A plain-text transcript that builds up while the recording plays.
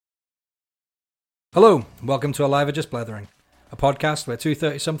Hello, welcome to Alive or Just Blethering, a podcast where two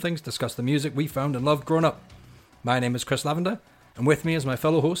 30-somethings discuss the music we found and loved growing up. My name is Chris Lavender, and with me is my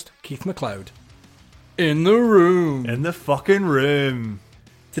fellow host, Keith McLeod. In the room. In the fucking room.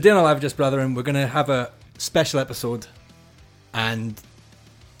 Today on Alive or Just Blethering, we're going to have a special episode and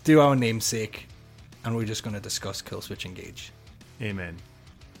do our namesake, and we're just going to discuss Killswitch Engage. Amen.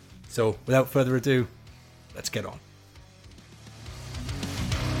 So, without further ado, let's get on.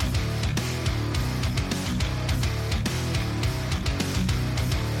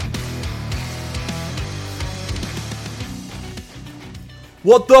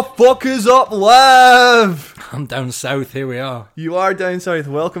 What the fuck is up, Lav? I'm down south, here we are. You are down south.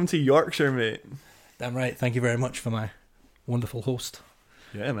 Welcome to Yorkshire, mate. Damn right, thank you very much for my wonderful host.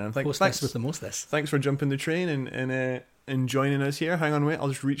 Yeah, man. Hostess with the mostess. Thanks for jumping the train and joining us here. Hang on, wait. I'll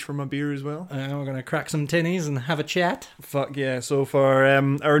just reach for my beer as well. We're going to crack some tinnies and have a chat. Fuck yeah. So for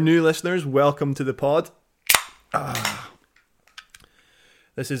our new listeners, welcome to the pod.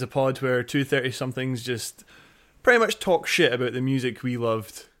 This is a pod where two 30-somethings just pretty much talk shit about the music we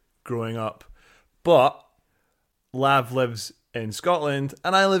loved growing up. But Lav lives in Scotland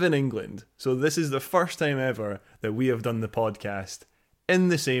and I live in England. So this is the first time ever that we have done the podcast in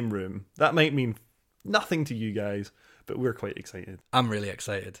the same room. That might mean nothing to you guys, but we're quite excited. I'm really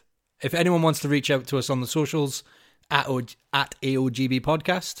excited. If anyone wants to reach out to us on the socials, at AOGB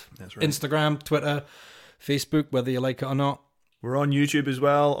Podcast. That's right. Instagram, Twitter, Facebook, whether you like it or not. We're on YouTube as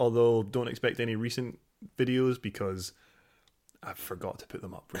well, although don't expect any recent videos because I forgot to put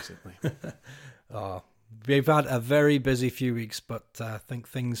them up recently. We've had a very busy few weeks, but I think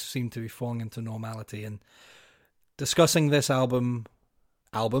things seem to be falling into normality. And discussing this albums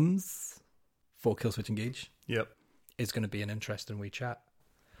for Killswitch Engage, Yep. is going to be an interesting wee chat.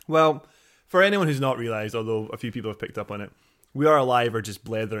 Well, for anyone who's not realised, although a few people have picked up on it, we are Alive or Just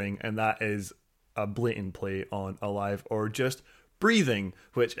Blethering, and that is a blatant play on Alive or Just Breathing,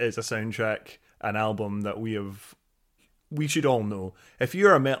 which is a soundtrack, an album that we should all know. If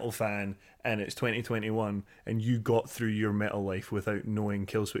you're a metal fan and it's 2021 and you got through your metal life without knowing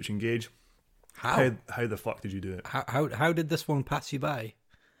Killswitch Engage, how the fuck did you do it? How did this one pass you by?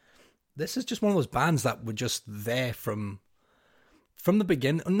 This is just one of those bands that were just there from the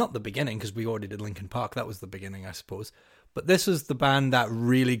beginning. Not the beginning, because we already did Linkin Park. That was the beginning, I suppose. But this is the band that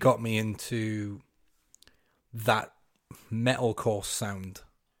really got me into that metalcore sound.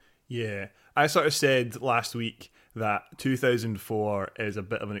 Yeah. I sort of said last week that 2004 is a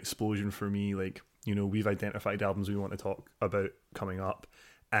bit of an explosion for me. Like, you know, we've identified albums we want to talk about coming up,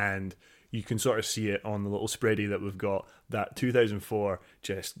 and you can sort of see it on the little spready that we've got, that 2004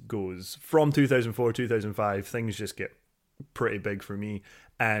 just goes from 2004, 2005, things just get pretty big for me.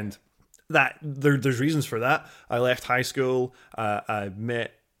 And that there's reasons for that. I left high school, I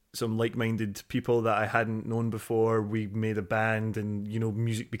met some like-minded people that I hadn't known before. We made a band, and you know,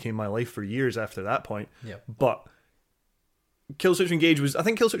 music became my life for years after that point. Yeah. But Killswitch Engage was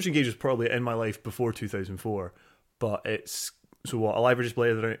probably in my life before 2004. But it's so what? Alive or Just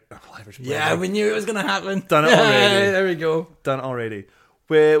Blethering? Yeah, we knew it was going to happen. Done it already. There we go. Done it already.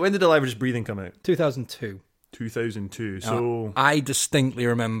 When did Alive or Just Breathing come out? 2002. 2002. So I distinctly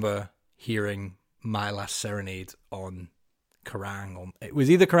remember hearing My Last Serenade on Kerrang. It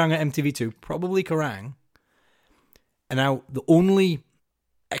was either Kerrang or MTV2, probably Kerrang. And now the only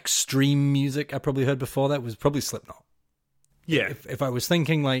extreme music I probably heard before that was probably Slipknot. yeah, If I was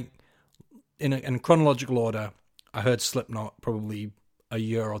thinking like in chronological order, I heard Slipknot probably a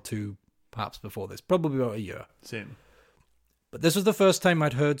year or two perhaps before this, probably about a year. same. But this was the first time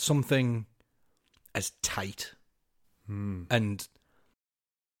I'd heard something as tight and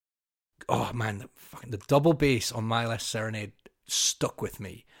oh man, the double bass on My Last Serenade stuck with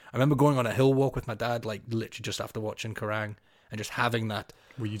me. I remember going on a hill walk with my dad, like literally just after watching Kerrang, and just having that.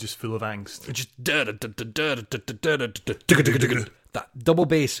 Were you just full of angst? Just that double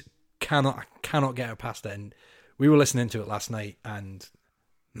bass cannot get out past it. And we were listening to it last night, and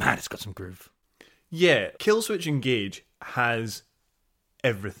man, it's got some groove. Yeah, Killswitch Engage has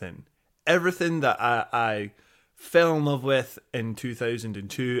everything. Everything that I fell in love with in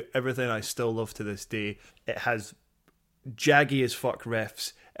 2002, everything I still love to this day. It has jaggy as fuck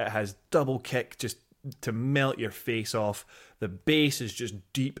riffs. It has double kick just to melt your face off. The bass is just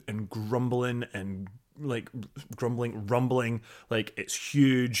deep and rumbling, like it's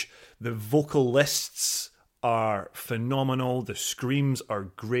huge. The vocalists are phenomenal. The screams are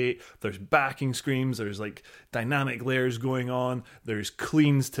great. There's backing screams. There's like dynamic layers going on. There's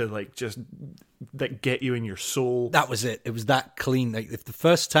cleans to like just that get you in your soul. That was it. It was that clean. Like if the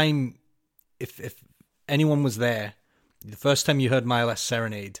first time, if anyone was there, the first time you heard My Last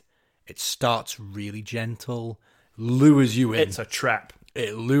Serenade, It starts really gentle, lures you in. It's a trap.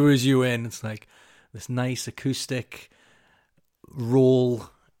 It lures you in. It's like this nice acoustic roll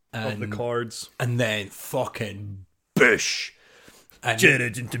Of the chords. and then fucking bush. And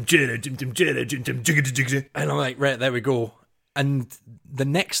I'm like, right, there we go. And the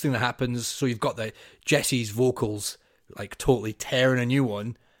next thing that happens, so you've got the Jesse's vocals like totally tearing a new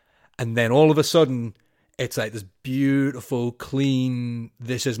one, and then all of a sudden it's like this beautiful, clean,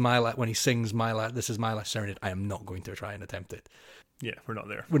 this is my life, when he sings this is my last serenade. I am not going to try and attempt it. Yeah, we're not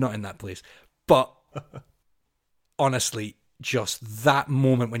there. We're not in that place. But honestly, just that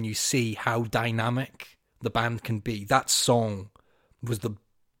moment when you see how dynamic the band can be, that song was the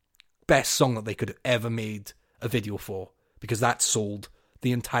best song that they could have ever made a video for, because that sold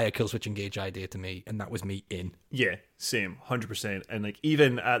the entire Killswitch Engage idea to me, and that was me in. Yeah, same, 100%. And like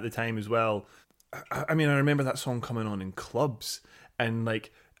even at the time as well, I mean, I remember that song coming on in clubs, and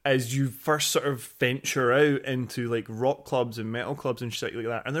like as you first sort of venture out into like rock clubs and metal clubs and shit like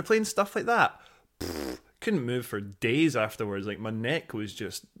that, and they're playing stuff like that, couldn't move for days afterwards. Like my neck was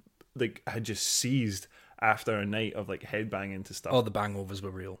just like had just seized after a night of like headbanging to stuff. Oh, the bangovers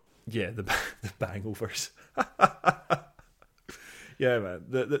were real. Yeah, the bangovers. Yeah, man,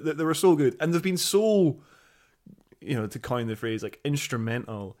 they were so good, and they've been so, you know, to coin the phrase, like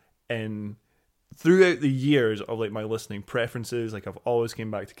instrumental in throughout the years of like my listening preferences. Like I've always came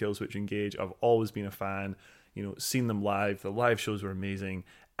back to Killswitch Engage. I've always been a fan. You know, seen them live. The live shows were amazing.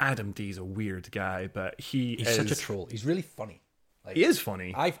 Adam D's a weird guy, but he's such a troll. He's really funny. Like, he is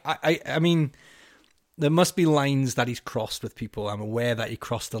funny. I mean, there must be lines that he's crossed with people. I'm aware that he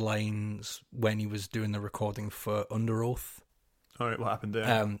crossed the lines when he was doing the recording for Under Oath. All right, what happened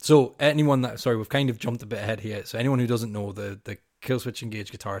there? So anyone that, sorry, we've kind of jumped a bit ahead here. So anyone who doesn't know the Killswitch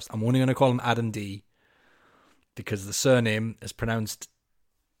Engage guitarist, I'm only going to call him Adam D, because the surname is pronounced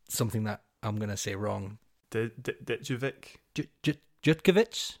something that I'm going to say wrong. Ditjovic?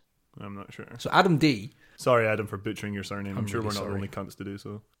 Jutkovich? I'm not sure. So Adam D. Sorry, Adam, for butchering your surname. I'm sure really we're not sorry. the only cunts to do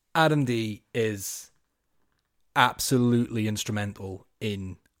so. Adam D is absolutely instrumental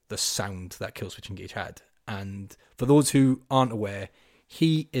in the sound that Killswitch Engage had. And for those who aren't aware,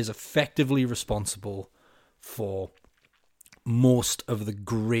 he is effectively responsible for most of the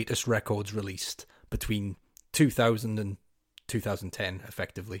greatest records released between 2000 and 2010,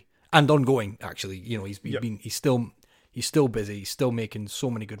 effectively, and ongoing. Actually, you know, he's still busy. He's still making so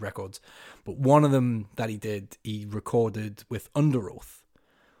many good records. But one of them that he recorded with Under Oath,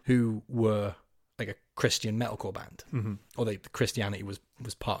 who were like a Christian metalcore band, or the Christianity was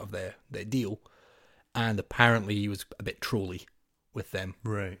part of their deal. And apparently he was a bit trolly with them.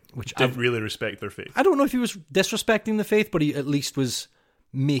 Right. Which didn't really respect their faith. I don't know if he was disrespecting the faith, but he at least was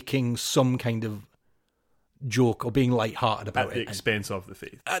making some kind of joke or being lighthearted about At the expense of the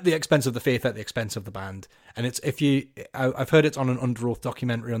faith. At the expense of the faith, at the expense of the band. And it's I've heard it's on an Under Oath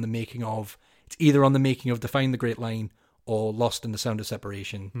documentary on the making of, it's either on the making of Define the Great Line or Lost in the Sound of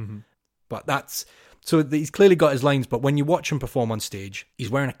Separation. Mm-hmm. But he's clearly got his lines, but when you watch him perform on stage, he's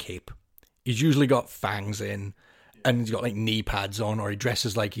wearing a cape. He's usually got fangs in, and he's got like knee pads on, or he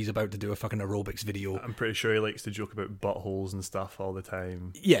dresses like he's about to do a fucking aerobics video. I'm pretty sure he likes to joke about buttholes and stuff all the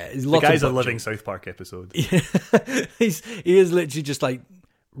time. Yeah, the guy's a living South Park episode. He is literally just like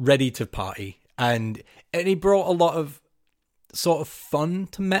ready to party, and he brought a lot of sort of fun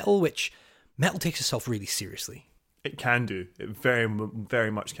to metal, which metal takes itself really seriously. It can do. It very,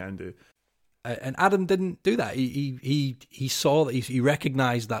 very much can do. And Adam didn't do that. He saw that, he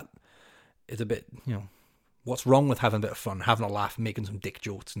recognized that it's a bit, you know, what's wrong with having a bit of fun, having a laugh, making some dick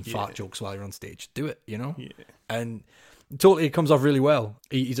jokes and fart jokes while you're on stage? Do it, you know? Yeah. And totally, it comes off really well.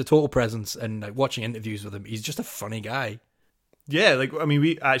 He's a total presence, and like watching interviews with him, he's just a funny guy. Yeah, like, I mean,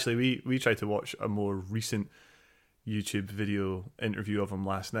 we tried to watch a more recent YouTube video interview of him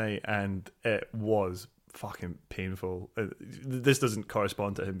last night, and it was fucking painful. This doesn't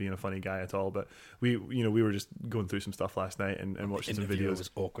correspond to him being a funny guy at all, but we were just going through some stuff last night and watching some videos. It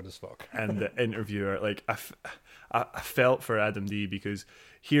was awkward as fuck. And the interviewer, like, I felt for Adam D, because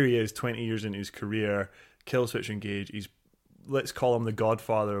here he is 20 years into his career, Killswitch Engage, he's, let's call him the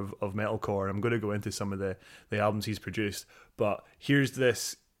godfather of metalcore. I'm going to go into some of the albums he's produced, but here's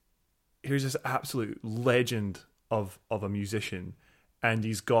this absolute legend of a musician, and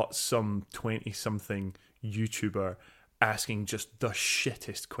he's got some 20-something YouTuber asking just the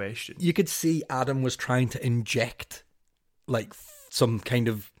shittest question. You could see Adam was trying to inject like some kind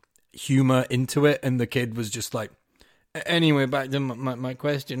of humor into it, and the kid was just like, Anyway, back to my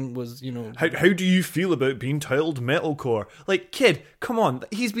question was, How do you feel about being titled metalcore? Like, kid, come on.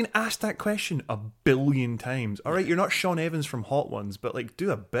 He's been asked that question 1 billion times. All right, you're not Sean Evans from Hot Ones, but like,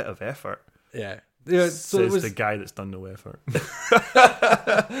 do a bit of effort. yeah. Says the guy that's done no effort.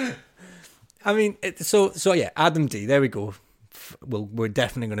 I mean, so yeah, Adam D. There we go. We're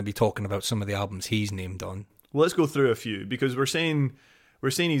definitely going to be talking about some of the albums he's named on. Well, let's go through a few because we're saying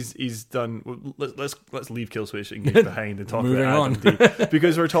he's done. Let's leave Killswitch Engage behind and talk about Adam D.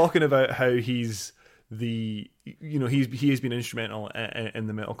 Because we're talking about how he's he has been instrumental in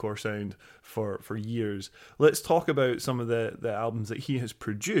the metalcore sound for years. Let's talk about some of the albums that he has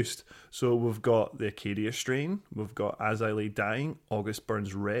produced. So we've got the Acadia Strain, we've got As I Lay Dying, August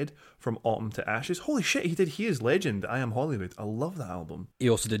Burns Red, From Autumn to Ashes. Holy shit, He Is Legend, I Am Hollywood. I love that album. He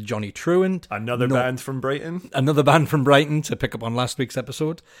also did Johnny Truant, another band from Brighton, to pick up on last week's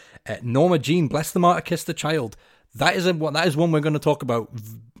episode. Norma Jean, Bless the Martyr, Kiss the Child. That is one we're going to talk about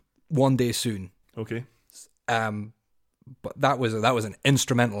one day soon. Okay. But that was an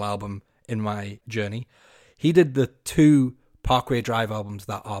instrumental album in my journey. He did the 2 Parkway Drive albums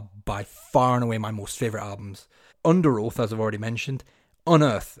that are by far and away my most favourite albums. Under Oath, as I've already mentioned.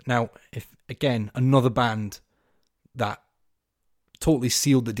 Unearth. Now, another band that totally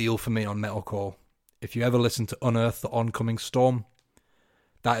sealed the deal for me on metalcore. If you ever listen to Unearth, The Oncoming Storm,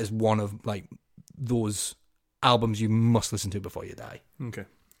 that is one of like those albums you must listen to before you die. Okay.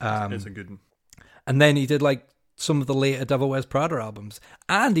 It's a good one. And then he did like some of the later Devil Wears Prada albums.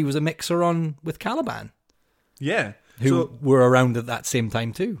 And he was a mixer on with Caliban. Yeah. Who were around at that same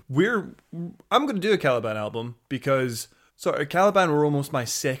time too. I'm going to do a Caliban album because sort of Caliban were almost my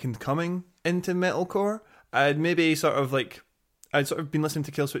second coming into metalcore. I'd been listening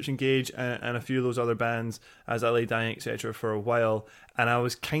to Killswitch Engage and a few of those other bands, As I Lay Dying, etc. for a while. And I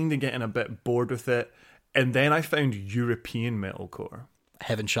was kind of getting a bit bored with it. And then I found European metalcore.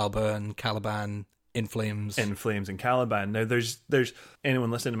 Heaven Shall Burn, Caliban, In Flames, and Caliban. Now, there's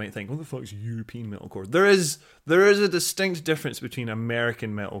anyone listening might think, what the fuck is European metalcore? There is a distinct difference between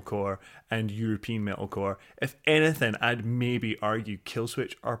American metalcore and European metalcore. If anything, I'd maybe argue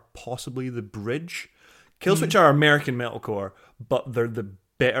Killswitch are possibly the bridge. Killswitch are American metalcore, but they're the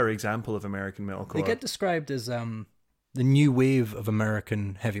better example of American metalcore. They get described as the new wave of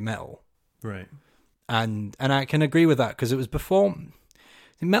American heavy metal, right? And I can agree with that because it was before.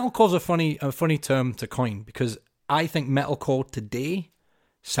 Metalcore's a funny term to coin because I think metalcore today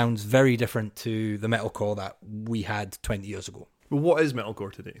sounds very different to the metalcore that we had 20 years ago. Well, what is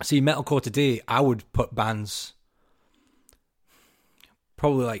metalcore today? See, metalcore today, I would put bands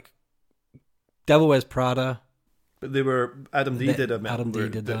probably like Devil Wears Prada. But they were Adam D did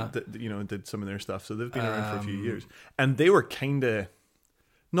that. Did some of their stuff, so they've been around for a few years, and they were kind of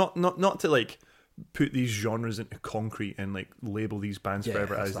not to like put these genres into concrete and like label these bands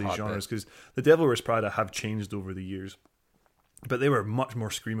forever as these genres, because the Devil Wears Prada have changed over the years, but they were much more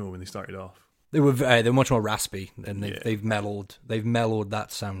screamo when they started off. They were much more raspy, and they've mellowed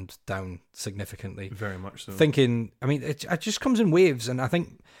that sound down significantly. Very much so. It just comes in waves, and I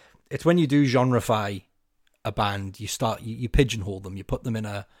think it's when you do genreify a band, you pigeonhole them, you put them in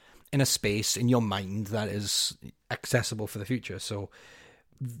a space in your mind that is accessible for the future. So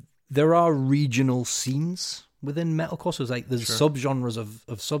there are regional scenes within metalcore, so it's like there's subgenres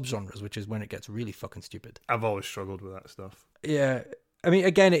of subgenres, which is when it gets really fucking stupid. I've always struggled with that stuff. Yeah, I mean,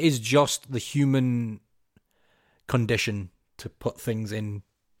 again, it is just the human condition to put things in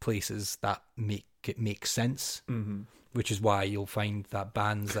places that make it make sense, which is why you'll find that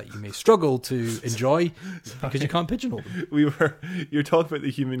bands that you may struggle to enjoy because you can't pigeonhole them. You're talking about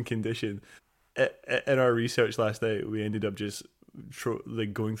the human condition. In our research last night, we ended up just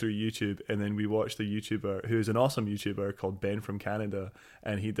going through YouTube, and then we watched a YouTuber who is an awesome YouTuber called Ben from Canada,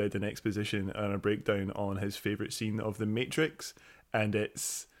 and he did an exposition and a breakdown on his favourite scene of The Matrix, and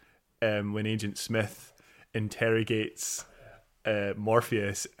it's when Agent Smith interrogates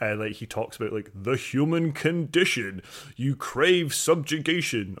Morpheus, and like he talks about like the human condition, you crave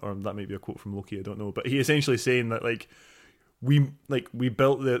subjugation, or that may be a quote from Loki, I don't know, but he essentially saying that like we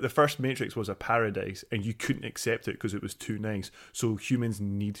built the first Matrix was a paradise, and you couldn't accept it because it was too nice. So humans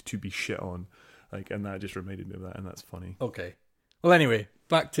need to be shit on, and that just reminded me of that, and that's funny. Okay. Well, anyway,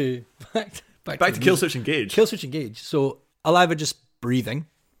 back to Killswitch Engage. Killswitch Engage. So Alive Are Just Breathing.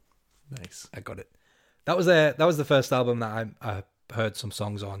 Nice. I got it. That was the first album that I heard some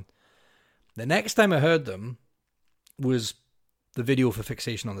songs on. The next time I heard them was the video for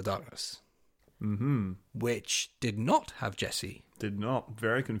Fixation on the Darkness. Which did not have Jesse. Did not.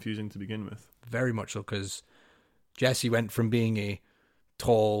 Very confusing to begin with. Very much so, because Jesse went from being a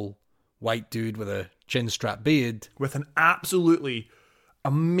tall, white dude with a chin strap beard. With an absolutely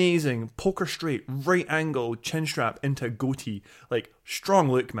amazing poker straight, right angle chin strap into a goatee. Like, strong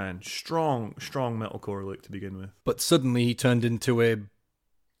look, man. Strong metalcore look to begin with. But suddenly he turned into a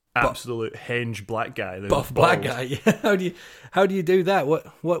Absolute henge black guy. buff black guy. How do you do that?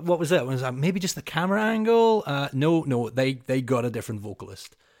 What was that? Was that maybe just the camera angle? No, they got a different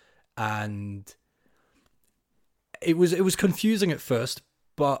vocalist, and it was confusing at first,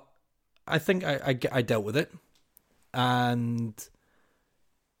 but I think I dealt with it, and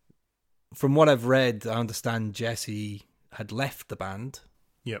from what I've read, I understand Jesse had left the band.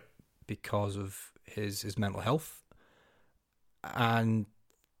 Yep. Because of his mental health, and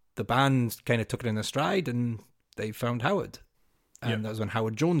the band kind of took it in their stride, and they found Howard, and that was when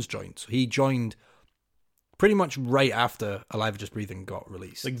Howard Jones joined. So he joined pretty much right after Alive Just Breathing got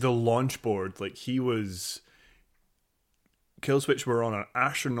released. Like the launch board, like he was. Killswitch were on an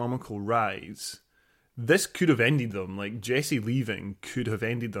astronomical rise. This could have ended them. Like, Jesse leaving could have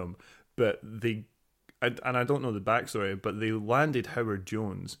ended them, but they, and I don't know the backstory, but they landed Howard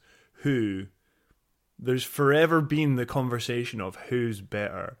Jones, who there's forever been the conversation of who's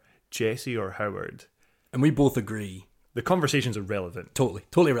better, Jesse or Howard. And we both agree. The conversations are relevant. Totally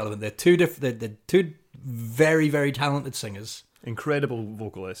relevant. They're two different. They're two very, very talented singers, incredible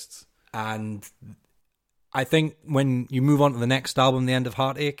vocalists, and I think when you move on to the next album, The End of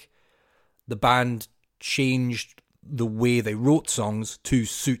Heartache, the band changed the way they wrote songs to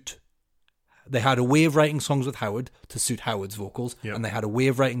suit. They had a way of writing songs with Howard to suit Howard's vocals, and they had a way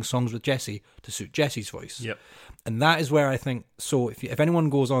of writing songs with Jesse to suit Jesse's voice. Yep. And that is where I think, so if anyone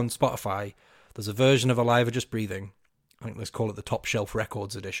goes on Spotify, there's a version of Alive or Just Breathing, I think let's call it the Top Shelf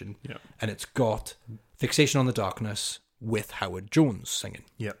Records edition, and it's got Fixation on the Darkness with Howard Jones singing.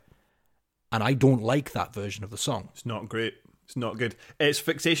 Yep. And I don't like that version of the song. It's not great. It's not good. It's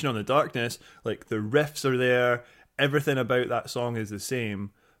Fixation on the Darkness. Like, the riffs are there. Everything about that song is the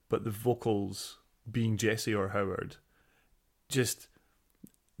same. But the vocals, being Jesse or Howard, just,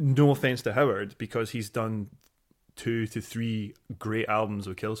 no offense to Howard, because he's done 2 to 3 great albums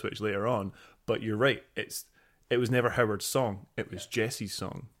with Killswitch later on. But you're right. It was never Howard's song. It was Jesse's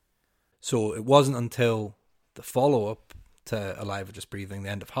song. So it wasn't until the follow-up to Alive or Just Breathing, The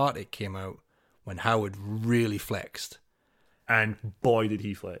End of Heartache, came out when Howard really flexed. And boy, did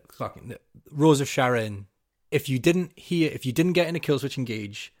he flex. Fucking Rose of Sharon. If you didn't get into Killswitch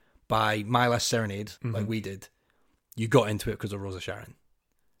Engage by My Last Serenade, like we did, you got into it because of Rose of Sharon.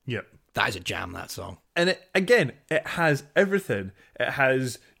 Yep. That is a jam, that song. And it has everything. It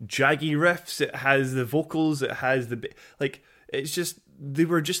has jaggy riffs, it has the vocals, it has it's just, they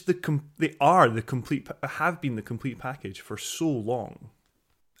have been the complete package for so long.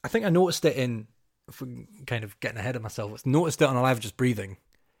 I think I noticed it if we're kind of getting ahead of myself, I noticed it on Alive Just Breathing,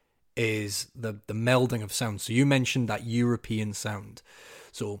 is the melding of sound. So you mentioned that European sound.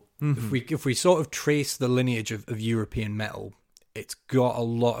 So if we sort of trace the lineage of European metal, it's got a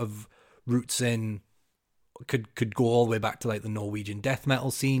lot of roots in, could go all the way back to like the Norwegian death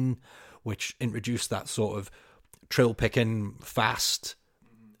metal scene, which introduced that sort of trill picking fast.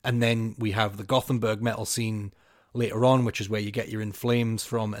 And then we have the Gothenburg metal scene later on, which is where you get your In Flames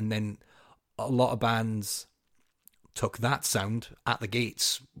from. And then a lot of bands took that sound at the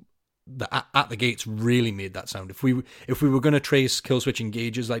gates. At the Gates really made that sound. If we were going to trace Killswitch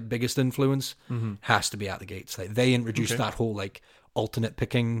Engage's like biggest influence, has to be At the Gates. Like, they introduced that whole like alternate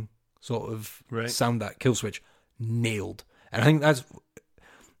picking sort of sound that Killswitch nailed. And I think that's,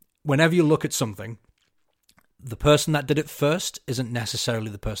 whenever you look at something, the person that did it first isn't necessarily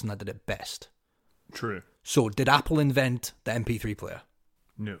the person that did it best. True. So did Apple invent the MP3 player?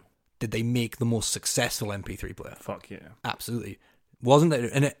 No. Did they make the most successful MP3 player? Fuck yeah. Absolutely. Wasn't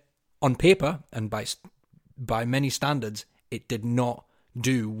it? And it, on paper and by many standards, it did not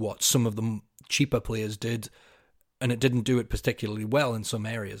do what some of the cheaper players did, and it didn't do it particularly well in some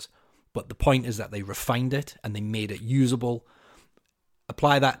areas. But the point is that they refined it and they made it usable.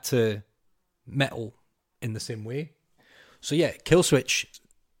 Apply that to metal in the same way. So yeah, Killswitch,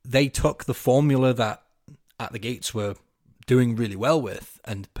 they took the formula that At the Gates were doing really well with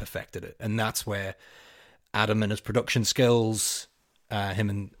and perfected it. And that's where Adam and his production skills, him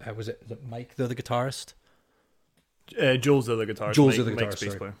and, was it Mike, the other guitarist? Joel's the other guitarist. Joel's the other guitarist, Mike's the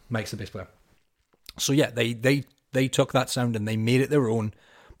bass player. Mike's the bass player. So yeah, they took that sound and they made it their own,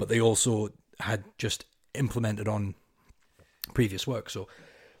 but they also had just implemented on previous work. So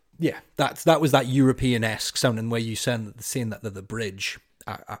yeah, that was that European-esque sound, and where you saying that they're the bridge,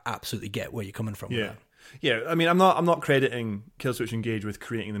 I absolutely get where you're coming from. Yeah. With that. Yeah, I mean, I'm not crediting Killswitch Engage with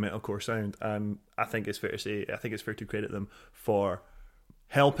creating the metalcore sound. I think it's fair to say, I think it's fair to credit them for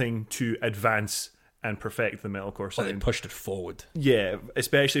helping to advance and perfect the metalcore Well, sound. they pushed it forward. Yeah,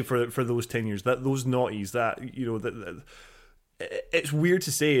 especially for those 10 years, that those noughties, that it's weird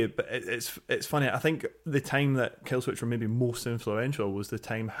to say, but it's funny. I think the time that Killswitch were maybe most influential was the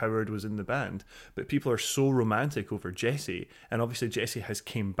time Howard was in the band. But people are so romantic over Jesse, and obviously Jesse has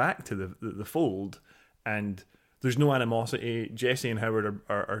came back to the fold, and there's no animosity. Jesse and Howard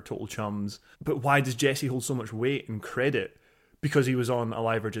are total chums. But why does Jesse hold so much weight and credit? Because he was on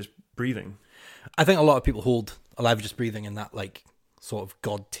Alive or Just Breathing. I think a lot of people hold Alive or Just Breathing in that like sort of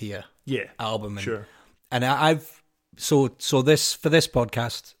god tier album. And, sure. And I've so this for this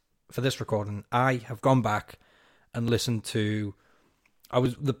podcast, for this recording, I have gone back and listened to. I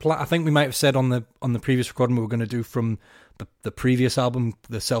think we might have said on the previous recording we were going to do from the previous album,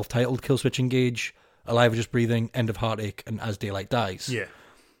 the self-titled Killswitch Engage, Alive or Just Breathing, End of Heartache, and As Daylight Dies. Yeah.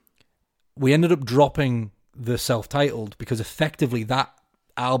 We ended up dropping the self-titled because effectively that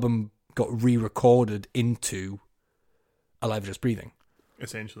album got re-recorded into Alive or Just Breathing.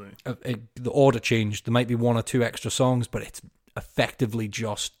 Essentially. The order changed. There might be one or two extra songs, but it's effectively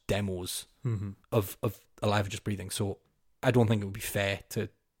just demos of Alive or Just Breathing. So I don't think it would be fair to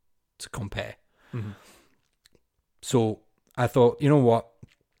compare. Mm-hmm. So I thought, you know what?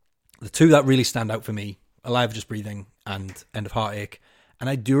 The two that really stand out for me, Alive or Just Breathing and End of Heartache. And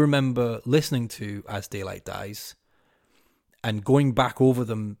I do remember listening to As Daylight Dies and going back over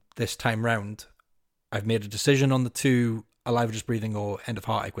them this time round. I've made a decision on the two, Alive or Just Breathing or End of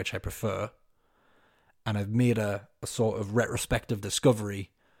Heartache, which I prefer. And I've made a sort of retrospective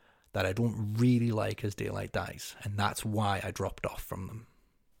discovery that I don't really like As Daylight Dies. And that's why I dropped off from them.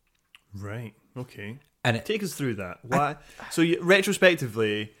 Right. Okay. And take us through that. Why? So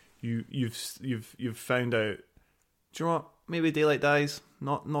retrospectively, you've found out. Do you know what? Maybe Daylight Dies.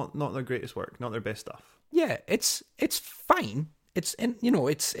 Not their greatest work. Not their best stuff. Yeah, it's fine. It's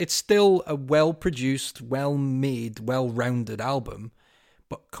still a well produced, well made, well rounded album,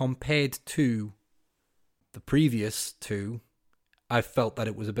 but compared to the previous two, I felt that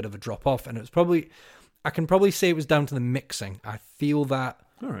it was a bit of a drop off, and I can probably say it was down to the mixing. I feel that.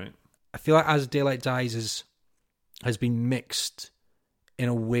 All right. I feel like As Daylight Dies has been mixed in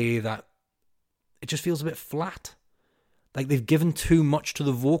a way that it just feels a bit flat. Like they've given too much to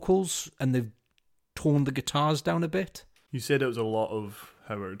the vocals and they've toned the guitars down a bit. You said it was a lot of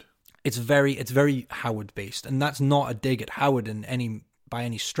Howard. It's very Howard based, and that's not a dig at Howard by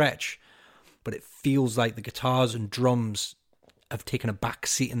any stretch, but it feels like the guitars and drums have taken a back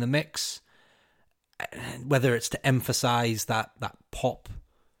seat in the mix. Whether it's to emphasize that pop,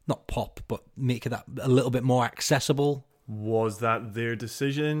 not pop, but make it that a little bit more accessible. Was that their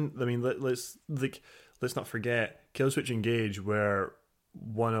decision? I mean, let's not forget Killswitch Engage were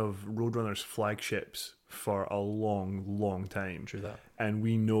one of Roadrunner's flagships for a long, long time. True that. And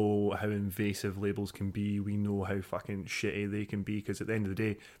we know how invasive labels can be. We know how fucking shitty they can be, because at the end of the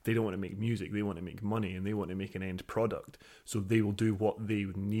day, they don't want to make music. They want to make money, and they want to make an end product. So they will do what they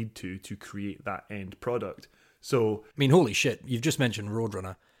would need to create that end product. So, I mean, holy shit, you've just mentioned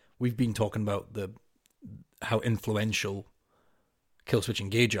Roadrunner. We've been talking about how influential Killswitch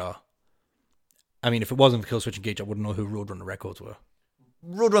Engage are. I mean, if it wasn't for Killswitch Engage, I wouldn't know who Roadrunner Records were.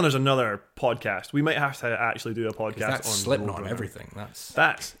 Roadrunner's another podcast. We might have to actually do a podcast that's on Slipknot Roadrunner. on everything.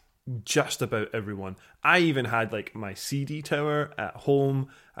 That's just about everyone. I even had like my CD tower at home.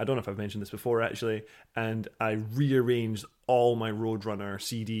 I don't know if I've mentioned this before actually, and I rearranged all my Roadrunner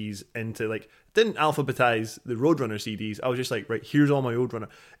CDs into didn't alphabetize the Roadrunner CDs. I was just like, right, here's all my Roadrunner.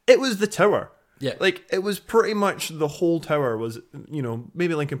 It was the tower. Yeah. It was pretty much the whole tower was,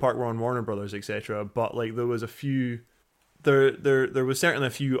 maybe Linkin Park were on Warner Brothers, etc. But there was a few, there was certainly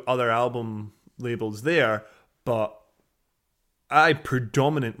a few other album labels there, but I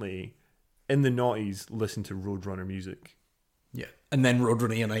predominantly, in the noughties, listened to Roadrunner music. Yeah. And then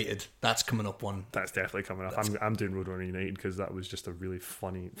Roadrunner United. That's coming up one. That's definitely coming up. I'm doing Roadrunner United because that was just a really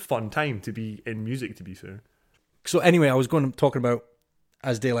fun time to be in music, to be fair. So anyway, I was talking about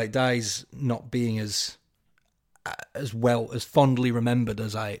As Daylight Dies not being as fondly remembered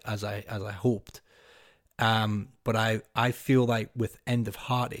as I hoped. But I feel like with End of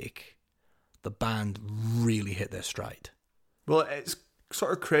Heartache, the band really hit their stride. Well, it's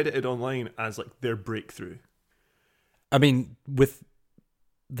sort of credited online as their breakthrough. I mean, with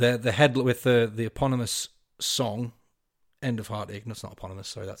the eponymous song, End of Heartache. No, it's not eponymous.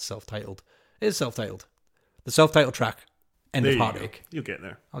 Sorry, that's self-titled. It is self-titled. The self-titled track, End of Heartache. You'll get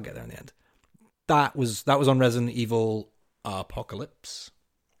there. I'll get there in the end. That was on Resident Evil Apocalypse,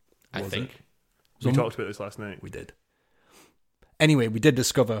 I think. We talked about this last night. We did. Anyway, we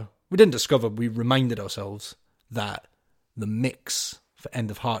reminded ourselves that the mix for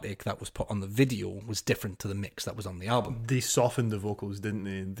End of Heartache that was put on the video was different to the mix that was on the album. They softened the vocals, didn't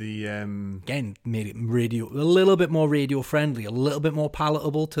they? Again, made it a little bit more radio friendly, a little bit more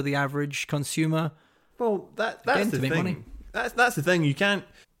palatable to the average consumer. Well, that's Again, the to make thing. money. That's the thing. You can't.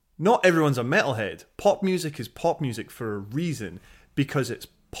 Not everyone's a metalhead. Pop music is pop music for a reason, because it's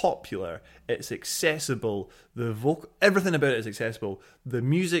popular, it's accessible. Everything about it is accessible. The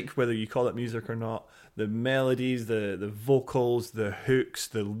music, whether you call it music or not, the melodies, the vocals, the hooks,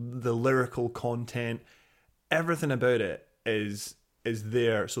 the lyrical content, everything about it is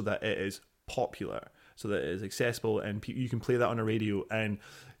there so that it is popular, so that it is accessible, and you can play that on a radio, and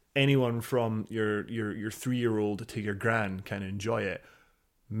anyone from your 3-year-old to your gran can enjoy it.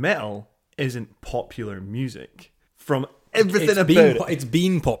 Metal isn't popular music. From everything It's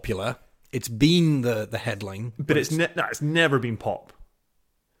been popular. It's been the headline, but it's never been pop.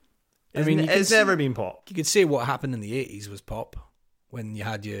 It's never been pop. You could say what happened in the 80s was pop, when you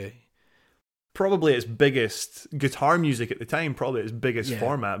had your... Probably its biggest guitar music at the time, probably its biggest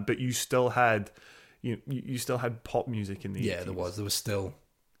format, but you still had you still had pop music in the 80s. Yeah, there was still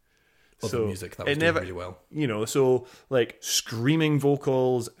other music that was doing really well. So like screaming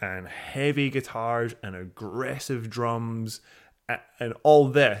vocals and heavy guitars and aggressive drums and all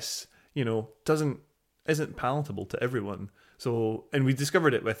this, isn't palatable to everyone. So, and we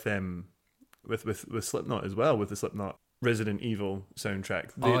discovered it with Slipknot as well, with the Slipknot Resident Evil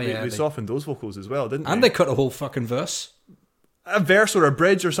soundtrack. They softened those vocals as well, didn't they? And they cut a whole fucking verse. A verse or a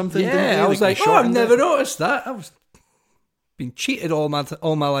bridge or something. Yeah, I was like, I've never noticed that. I was been cheated all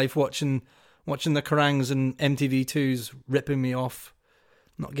my life watching the Kerrangs and MTV2s ripping me off,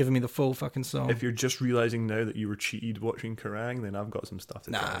 not giving me the full fucking song. If you're just realising now that you were cheated watching Kerrang, then I've got some stuff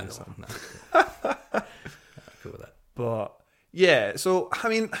to tell you. Nah. Cool with that. But yeah, so I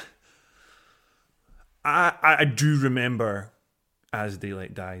mean, I do remember As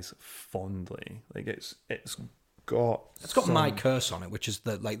Daylight Dies fondly. Like it's got My Curse on it, which is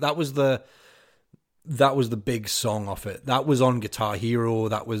that was the big song off it. That was on Guitar Hero.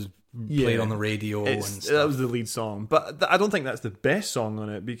 That was played on the radio and stuff. That was the lead song, but I don't think that's the best song on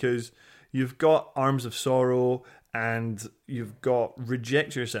it, because you've got Arms of Sorrow and you've got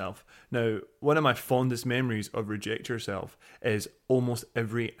Reject Yourself. Now, one of my fondest memories of Reject Yourself is almost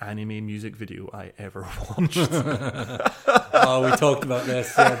every anime music video I ever watched. Oh, we talked about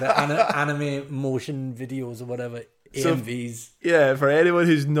this. Yeah, the anime motion videos or whatever. AMVs. So, for anyone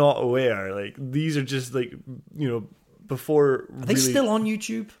who's not aware, like these are just like, before. Are they still on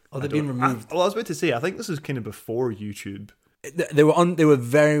YouTube? Or they've been removed? I was about to say, I think this is kind of before YouTube. They were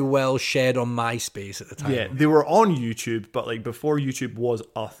very well shared on MySpace at the time. Yeah, they were on YouTube, but like before YouTube was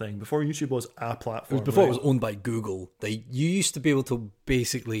a thing, before YouTube was a platform. Before it was owned by Google. You used to be able to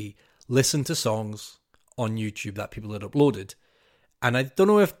basically listen to songs on YouTube that people had uploaded. And I don't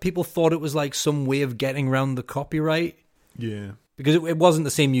know if people thought it was like some way of getting around the copyright. Yeah. Because it wasn't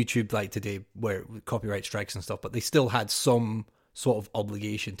the same YouTube like today where copyright strikes and stuff, but they still had some sort of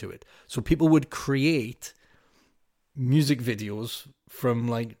obligation to it. So people would create music videos from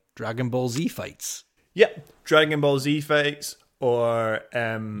like Dragon Ball Z fights. Yep. Dragon Ball Z fights or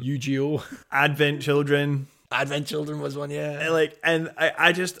Yu-Gi-Oh! Advent Children. Advent Children was one, yeah.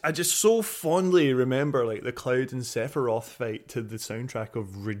 I just so fondly remember like the Cloud and Sephiroth fight to the soundtrack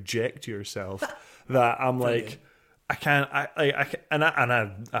of Reject Yourself that I'm like, I can't, I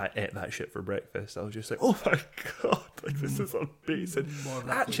ate that shit for breakfast. I was just like, oh my god, like this is amazing.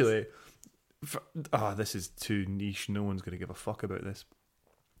 Actually, this is too niche. No one's going to give a fuck about this.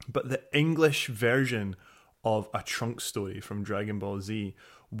 But the English version of A Trunk Story from Dragon Ball Z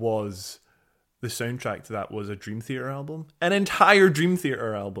was the soundtrack to that was a Dream Theater album, an entire Dream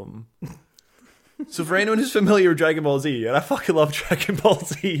Theater album. So for anyone who's familiar with Dragon Ball Z, and I fucking love Dragon Ball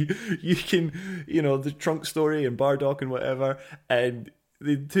Z, you can, the Trunk Story and Bardock and whatever, and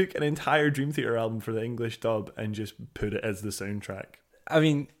they took an entire Dream Theater album for the English dub and just put it as the soundtrack. I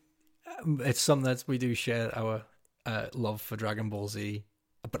mean, it's something that we do share our love for Dragon Ball Z.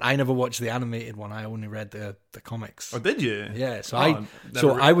 But I never watched the animated one. I only read the comics. Oh, did you? Yeah. So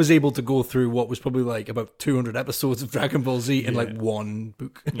I was able to go through what was probably like about 200 episodes of Dragon Ball Z in like one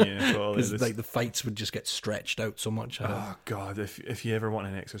book. Yeah. Because like the fights would just get stretched out so much. Oh god! If you ever want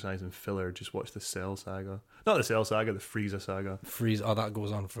an exercise in filler, just watch the Cell Saga. Not the Cell Saga, the Frieza Saga. That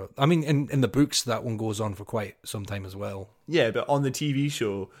goes on for. I mean, in the books, that one goes on for quite some time as well. Yeah, but on the TV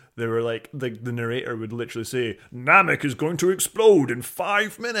show, they were like the narrator would literally say, "Namek is going to explode in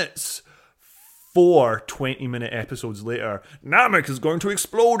 5 minutes." 4 20-minute episodes later, Namek is going to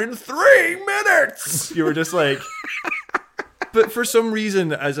explode in 3 minutes. You were just like, But for some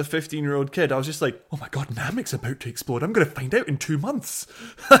reason, as a 15-year-old kid, I was just like, oh my god, Namek's about to explode. I'm going to find out in 2 months.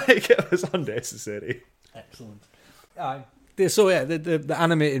 Like, it was unnecessary. Excellent. So yeah, the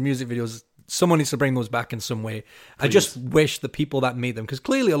animated music videos, someone needs to bring those back in some way. Please. I just wish the people that made them, because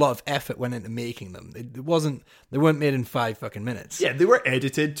clearly a lot of effort went into making them. They weren't made in 5 fucking minutes. Yeah, they were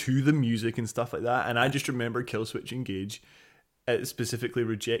edited to the music and stuff like that. And I just remember Killswitch Engage, specifically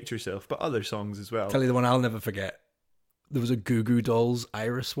Reject Yourself, but other songs as well. Tell you the one I'll never forget. There was a Goo Goo Dolls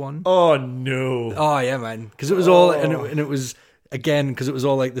Iris one. Oh no! Oh yeah, man. Because it was all, and it was again because it was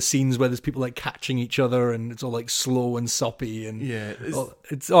all like the scenes where there's people like catching each other, and it's all like slow and soppy, and yeah,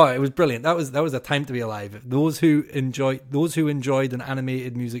 it was brilliant. That was a time to be alive. Those who enjoyed an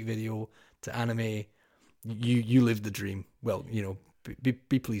animated music video to anime, you lived the dream. Well, you know, be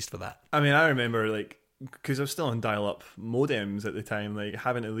pleased for that. I mean, I remember like, because I was still on dial-up modems at the time, like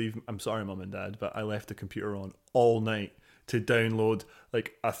having to leave. I'm sorry, Mum and Dad, but I left the computer on all night to download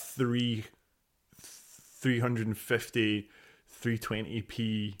like a 350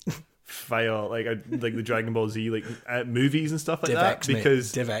 320p file, like the Dragon Ball Z like movies and stuff like that.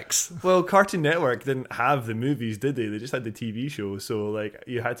 Because DivX. Well, Cartoon Network didn't have the movies, did they? They just had the TV show. So like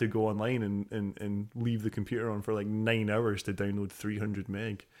you had to go online and leave the computer on for like 9 hours to download 300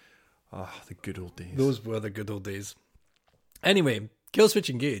 meg. Ah, the good old days. Those were the good old days. Anyway, Killswitch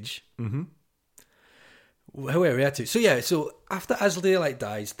Engage. Mm-hmm. Where are we at to? So yeah, so after As Daylight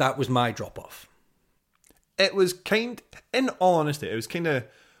Dies, that was my drop-off. It was in all honesty, it was kind of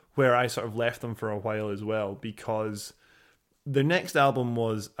where I sort of left them for a while as well, because the next album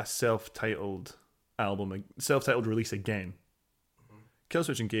was a self-titled release again. Mm-hmm.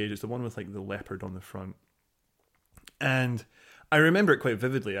 Killswitch Engage is the one with like the leopard on the front. And I remember it quite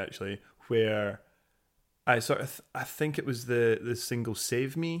vividly, actually, where I think it was the single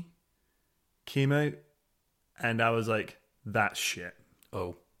Save Me came out, and I was like, that's shit.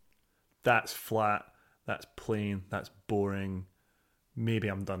 Oh. That's flat, that's plain, that's boring. Maybe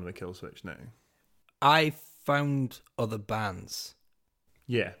I'm done with Killswitch now. I found other bands.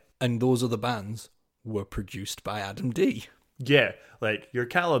 Yeah. And those other bands were produced by Adam D. Yeah, like your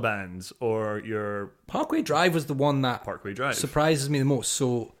Calibans or your... Parkway Drive was the one that Parkway Drive surprises me the most.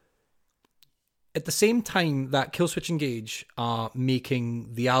 So at the same time that Killswitch Engage are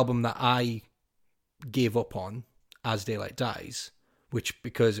making the album that I gave up on, As Daylight Dies, which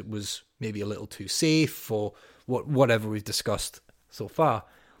because it was maybe a little too safe or whatever we've discussed so far,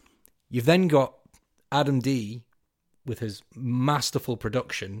 you've then got Adam D with his masterful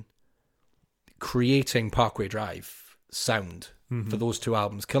production creating Parkway Drive sound for those 2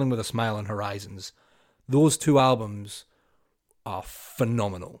 albums, Killing with a Smile and Horizons. Those 2 albums are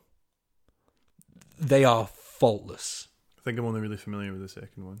phenomenal. They are faultless. I think I'm only really familiar with the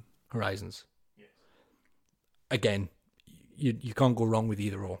second one. Horizons. Yes. Again, you can't go wrong with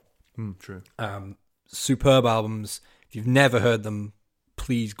either or. True. Superb albums. If you've never heard them,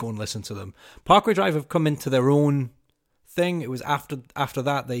 please go and listen to them. Parkway Drive have come into their own thing. It was after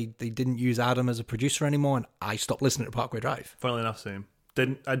that they didn't use Adam as a producer anymore, and I stopped listening to Parkway Drive. Funnily enough, same.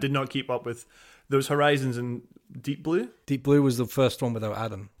 I did not keep up with those Horizons and Deep Blue. Deep Blue was the first one without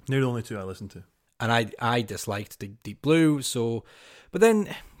Adam. They're the only 2 I listened to. And I disliked Deep Blue, so... But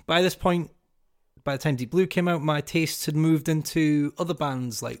then, by this point, by the time Deep Blue came out, my tastes had moved into other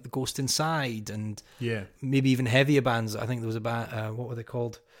bands like The Ghost Inside and maybe even heavier bands. I think there was a band... what were they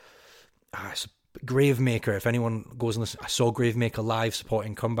called? It's Gravemaker. If anyone goes and listens... I saw Gravemaker live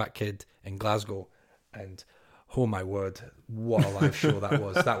supporting Comeback Kid in Glasgow, and oh my word, what a live show that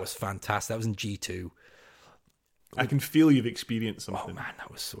was. That was fantastic. That was in G2. I can feel you've experienced something. Oh man,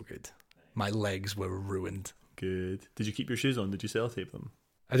 that was so good. My legs were ruined. Good. Did you keep your shoes on? Did you sellotape them?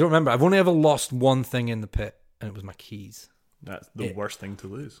 I don't remember. I've only ever lost one thing in the pit, and it was my keys. That's the worst thing to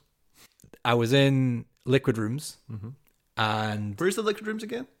lose. I was in Liquid Rooms, and... Where's the Liquid Rooms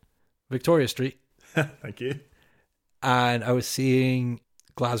again? Victoria Street. Thank you. And I was seeing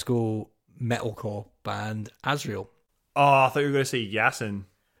Glasgow metalcore band Azrael. Oh, I thought you were going to say Yasin.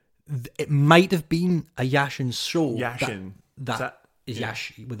 It might have been a Yashin show. Yashin. That is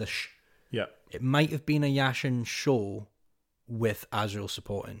Yash with a sh. Yeah. It might have been a Yashin show with Azrael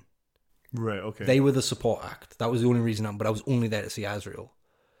supporting. Right, okay. They were the support act. That was the only reason, but I was only there to see Azrael.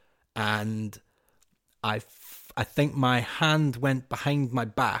 And I think my hand went behind my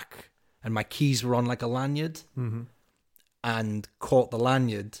back and my keys were on like a lanyard and caught the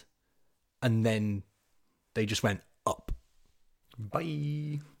lanyard, and then they just went up.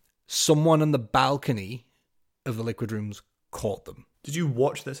 Bye. Someone on the balcony of the Liquid Rooms caught them. Did you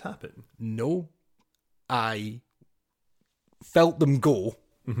watch this happen? No. I felt them go,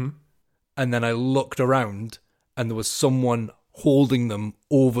 and then I looked around, and there was someone holding them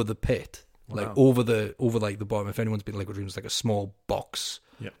over the pit, like Wow. over like the bottom. If anyone's been to Liquid Dreams, like a small box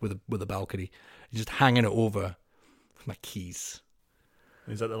Yep. with a balcony, you're just hanging it over with my keys.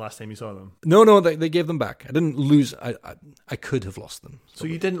 Is that the last time you saw them? No, they gave them back. I didn't lose. I could have lost them. So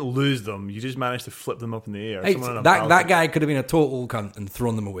you didn't lose them. You just managed to flip them up in the air. Hey, Someone on a that balcony. guy could have been a total cunt and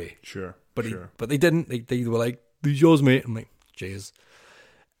thrown them away. Sure. But sure. but they didn't. They were like, "These yours, mate." I'm like, "Cheers."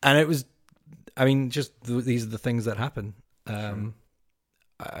 And it was, I mean, just these are the things that happen.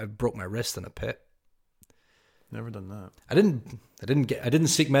 I broke my wrist in a pit. Never done that. I didn't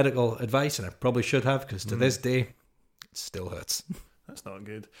seek medical advice, and I probably should have, because to this day, it still hurts. That's not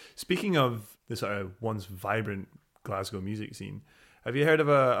good. Speaking of the sort of once vibrant Glasgow music scene, have you heard of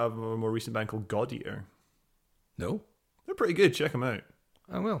a more recent band called God Eater? No, They're pretty good. Check them out.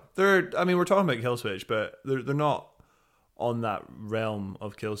 I will. We're talking about Killswitch, but they're not on that realm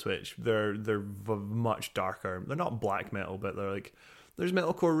of Killswitch. They're much darker. They're not black metal, but they're like, there's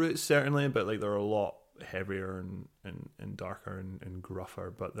metalcore roots certainly, but like they're a lot heavier and darker and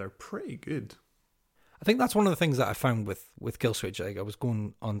gruffer. But they're pretty good. I think that's one of the things that I found with Killswitch. Like, I was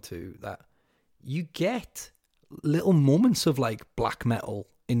going on to that. You get little moments of like black metal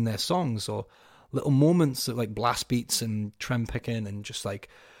in their songs, or little moments of like blast beats and trem picking and just like,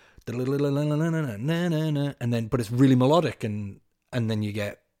 and then, but it's really melodic, and then you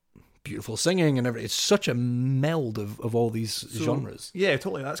get beautiful singing and everything. It's such a meld of all these genres. Yeah,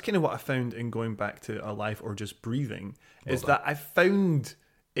 totally. That's kind of what I found in going back to Alive or Just Breathing, is Well that I found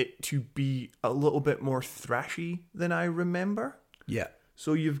it to be a little bit more thrashy than I remember. Yeah.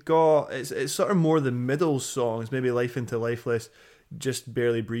 So you've got, it's sort of more the middle songs, maybe Life Into Lifeless, Just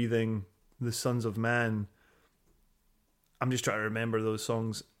Barely Breathing, The Sons of Man. I'm just trying to remember those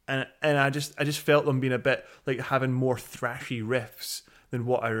songs. And I just felt them being a bit like having more thrashy riffs than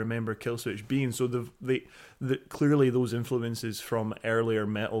what I remember Killswitch being. So the clearly those influences from earlier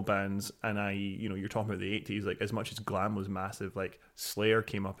metal bands, and you're talking about the 80s, like as much as glam was massive, like Slayer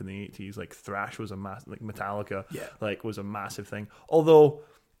came up in the 80s, like thrash was a massive, like Metallica, like was a massive thing. Although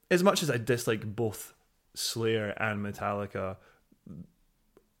as much as I dislike both Slayer and Metallica,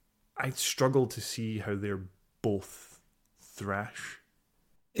 I struggle to see how they're both thrash.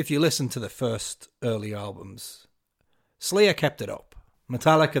 If you listen to the first early albums, Slayer kept it up.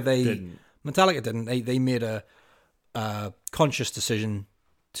 Metallica didn't. They made a conscious decision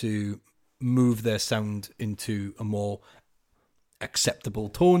to move their sound into a more acceptable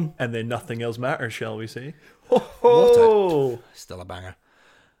tone. And then Nothing Else Matters, shall we say? Still a banger.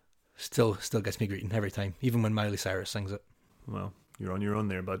 Still gets me greeting every time, even when Miley Cyrus sings it. Well, you're on your own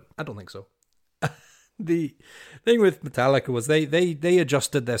there, bud. I don't think so. The thing with Metallica was they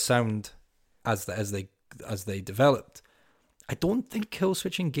adjusted their sound as they developed. I don't think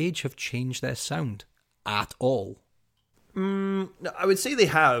Killswitch Engage have changed their sound at all. No, I would say they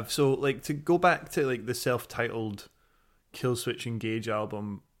have. So, like, to go back to like the self-titled Killswitch Engage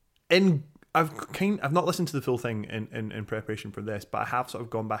album, I've not listened to the full thing in preparation for this, but I have sort of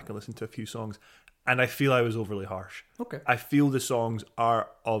gone back and listened to a few songs, and I feel I was overly harsh. Okay. I feel the songs are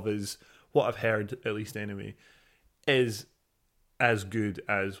what I've heard, at least anyway, is as good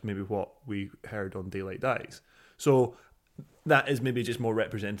as maybe what we heard on Daylight Dies. So that is maybe just more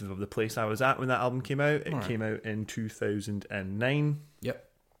representative of the place I was at when that album came out. It came out in 2009. Yep.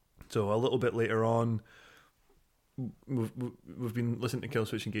 So a little bit later on, we've been listening to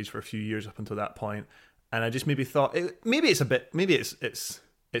Killswitch Engage for a few years up until that point, and I just maybe thought its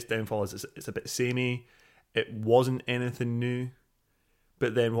downfall is it's a bit samey. It wasn't anything new.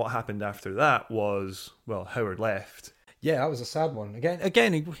 But then what happened after that was, well, Howard left. Yeah, that was a sad one.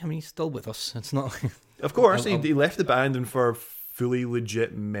 Again, he's still with us. It's not. Of course, he left the band, and for fully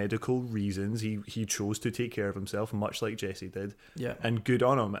legit medical reasons, he chose to take care of himself, much like Jesse did. Yeah. And good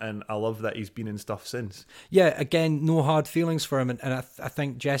on him. And I love that he's been in stuff since. Yeah, again, no hard feelings for him. And I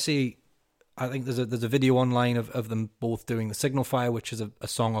think Jesse, I think there's a video online of them both doing The Signal Fire, which is a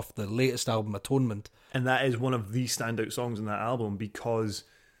song off the latest album, Atonement. And that is one of the standout songs in that album because,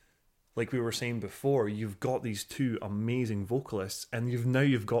 like we were saying before, you've got these two amazing vocalists, and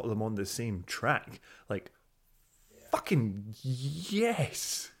you've got them on the same track. Like, fucking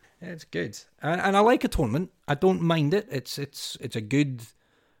yes. Yeah, it's good, and I like Atonement. I don't mind it. It's a good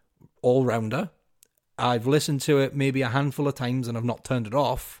all rounder. I've listened to it maybe a handful of times, and I've not turned it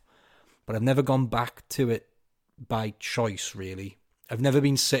off, but I've never gone back to it by choice, really. I've never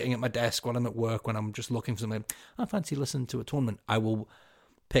been sitting at my desk when I'm at work, when I'm just looking for something. I fancy listening to Atonement. I will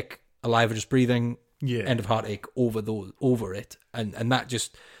pick Alive or Just Breathing, End of Heartache over it, and that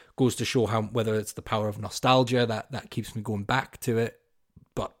just goes to show how, whether it's the power of nostalgia that keeps me going back to it.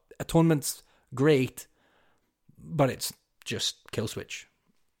 But Atonement's great, but it's just Killswitch.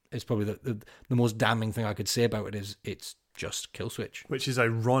 It's probably the most damning thing I could say about it is it's just Killswitch. Which is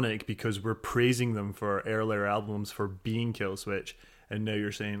ironic because we're praising them for earlier albums for being Killswitch, and now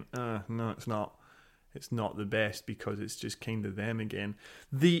you're saying, no, it's not. It's not the best because it's just kind of them again.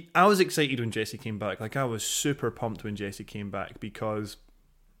 I was excited when Jesse came back. Like, I was super pumped when Jesse came back because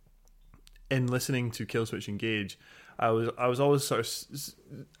in listening to Killswitch Engage, I was always sort of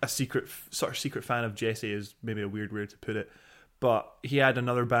a secret fan of Jesse, is maybe a weird way to put it. But he had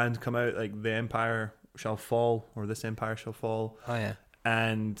another band come out, like The Empire Shall Fall, or This Empire Shall Fall. Oh, yeah.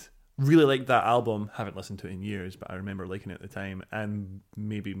 And really liked that album. Haven't listened to it in years, but I remember liking it at the time, and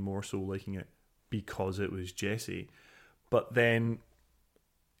maybe more so liking it because it was Jesse. But then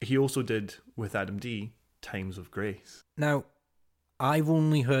he also did, with Adam D, Times of Grace. Now, I've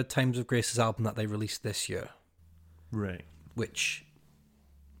only heard Times of Grace's album that they released this year. Right. Which...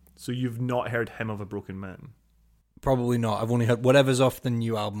 So you've not heard Hymn of a Broken Man? Probably not. I've only heard whatever's off the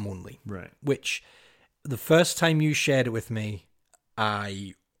new album only. Right. Which, the first time you shared it with me,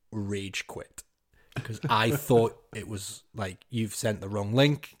 I rage quit. Because I thought it was like, you've sent the wrong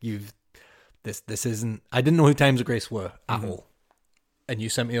link. This isn't... I didn't know who Times of Grace were at all. And you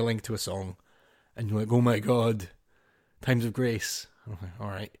sent me a link to a song. And you're like, oh my God, Times of Grace. I'm like, all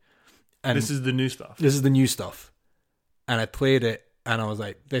right. And this is the new stuff. This is the new stuff. And I played it and I was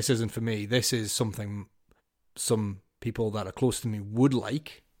like, this isn't for me. This is something some people that are close to me would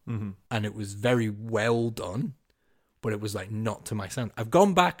like. Mm-hmm. And it was very well done, but it was like not to my sound. I've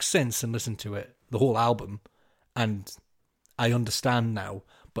gone back since and listened to it, the whole album, and I understand now.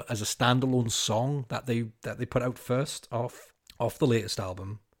 But as a standalone song that they put out first off the latest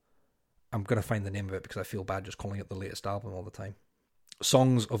album, I'm gonna find the name of it because I feel bad just calling it the latest album all the time.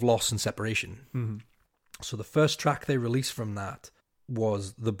 Songs of Loss and Separation. Mm-hmm. So the first track they released from that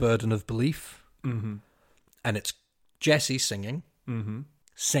was The Burden of Belief. Mm-hmm. And it's Jesse singing. Mm-hmm.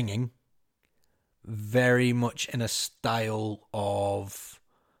 Singing very much in a style of,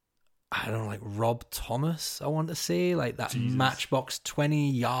 I don't know, like Rob Thomas, I want to say. Like that Jesus. Matchbox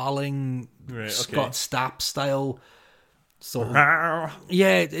 20 Yarling, Right, Scott Stapp style. Sort of, Ah.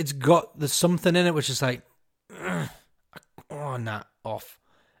 yeah, there's something in it which is like, oh, nah, off.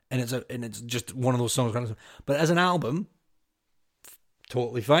 And it's just one of those songs. But as an album,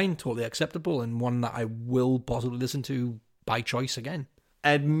 totally fine, totally acceptable, and one that I will possibly listen to by choice again.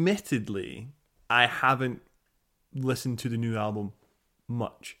 Admittedly, I haven't listened to the new album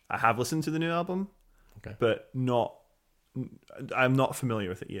much. I have listened to the new album, Okay. but I'm not familiar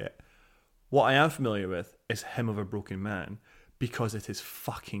with it yet. What I am familiar with is Hymn of a Broken Man, because it is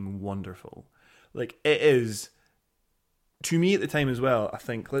fucking wonderful. Like, it is, to me at the time as well, I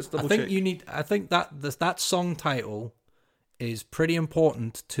think, let's double check. I think that song title is pretty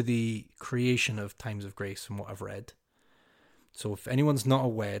important to the creation of Times of Grace from what I've read. So if anyone's not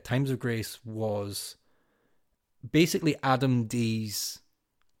aware, Times of Grace was basically Adam D's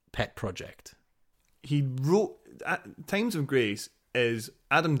pet project. He wrote, Times of Grace is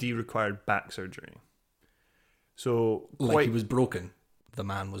Adam D required back surgery. So, Like he was broken. The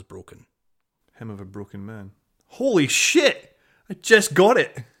man was broken. Hymn of a Broken Man. Holy shit! I just got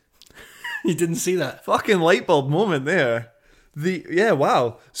it! You didn't see that? Fucking light bulb moment there.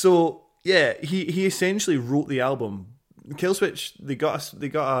 Wow. So yeah, he essentially wrote the album. Killswitch, they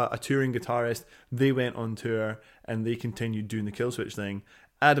got a touring guitarist. They went on tour and they continued doing the Killswitch thing.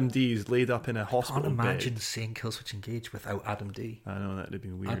 Adam D's laid up in a hospital I can't imagine bed. seeing Killswitch Engage without Adam D. I know, that'd have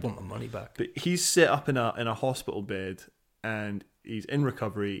been weird. I'd want the money back. But he's set up in a hospital bed and he's in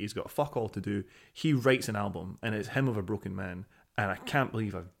recovery. He's got fuck all to do. He writes an album and it's Hymn of a Broken Man. And I can't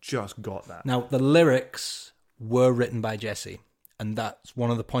believe I've just got that. Now, the lyrics were written by Jesse. And that's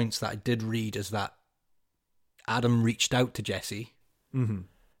one of the points that I did read, is that Adam reached out to Jesse Mm-hmm.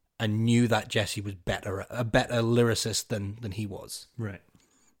 and knew that Jesse was a better lyricist than he was. Right.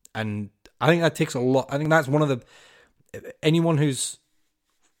 And I think that takes a lot. I think that's one of the... Anyone who's...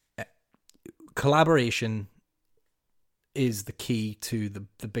 Collaboration is the key to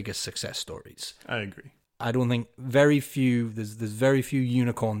the biggest success stories. I agree. I don't think there's very few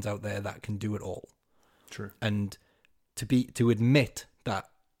unicorns out there that can do it all. True. And to admit that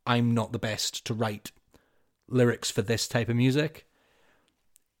I'm not the best to write lyrics for this type of music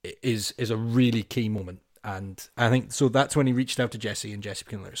is a really key moment. And I think so that's when he reached out to Jesse and Jesse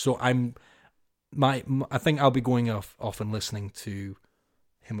became lyrics. So I think I'll be going off and listening to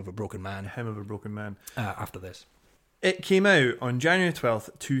Hymn of a Broken Man Hymn of a Broken Man. after this. It came out on January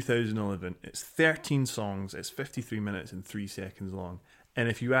 12th, 2011. It's 13 songs. It's 53 minutes and 3 seconds long. And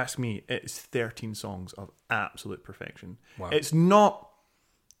if you ask me, it's 13 songs of absolute perfection. Wow. It's not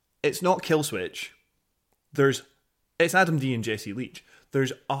Killswitch. it's Adam D and Jesse Leach.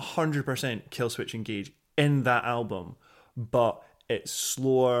 There's 100% Killswitch Engage in that album, but it's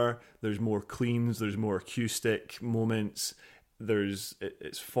slower. There's more cleans. There's more acoustic moments.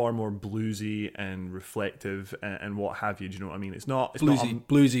 It's far more bluesy and reflective and what have you. Do you know what I mean? It's bluesy. not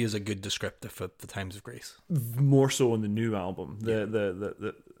Bluesy is a good descriptor for the Times of Grace. more so on the new album.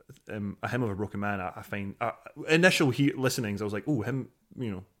 The A Hymn of a Broken Man. I find initial listenings, I was like, oh, him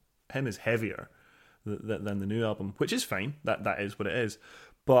is heavier than the new album, which is fine. That is what it is.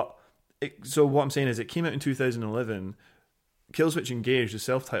 But so what I'm saying is, it came out in 2011. Killswitch Engage, the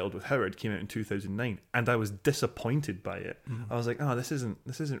self-titled with Howard, came out in 2009, and I was disappointed by it. I was like, oh, this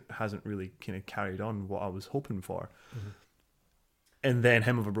hasn't really kind of carried on what I was hoping for. And then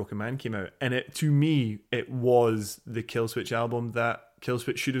Hymn of a Broken Man came out, and to me it was the Killswitch album that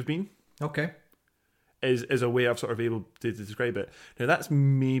Killswitch should have been. Okay. Is a way I've sort of able to describe it. Now that's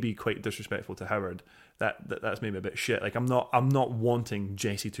maybe quite disrespectful to Howard. That's maybe a bit shit. Like I'm not wanting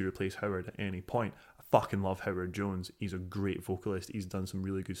Jesse to replace Howard at any point. Fucking love Howard Jones. He's a great vocalist. He's done some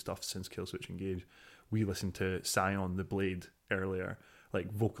really good stuff since Killswitch Engage. We listened to Scion the Blade earlier,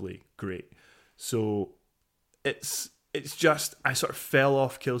 like vocally great. So it's just, I sort of fell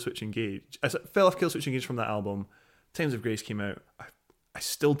off Killswitch Engage. From that album. Times of Grace came out. I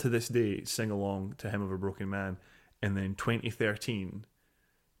still to this day sing along to Hymn of a Broken Man. And then 2013,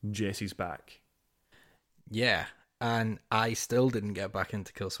 Jesse's back. Yeah, and I still didn't get back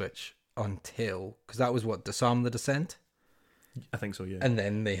into Killswitch until, because that was what, Disarm the Descent? I think so, yeah. And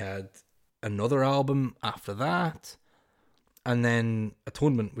then they had another album after that, and then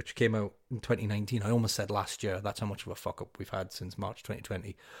Atonement, which came out in 2019. I almost said last year. That's how much of a fuck up we've had since March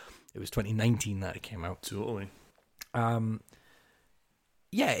 2020. It was 2019 that it came out. Totally.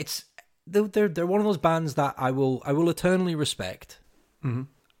 Yeah, they're one of those bands that I will eternally respect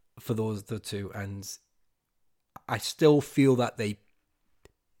for the two, and I still feel that they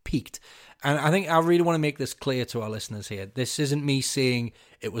peaked. And I think I really want to make this clear to our listeners here. This isn't me saying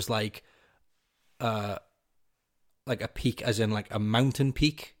it was like a peak as in like a mountain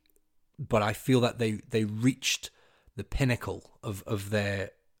peak, but I feel that they reached the pinnacle of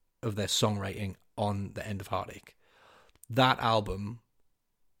their songwriting on The End of Heartache. That album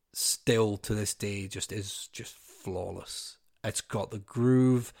still to this day is just flawless. It's got the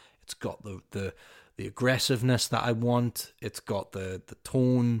groove, it's got the aggressiveness that I want, it's got the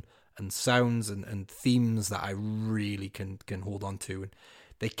tone and sounds and themes that I really can hold on to. And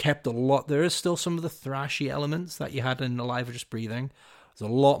they kept a lot. There is still some of the thrashy elements that you had in Alive or Just Breathing. There's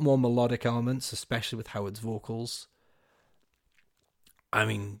a lot more melodic elements, especially with Howard's vocals. I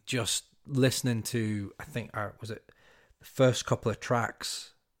mean, just listening to, I think, was it the first couple of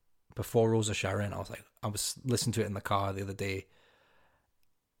tracks before Rosa Sharon, I was listening to it in the car the other day,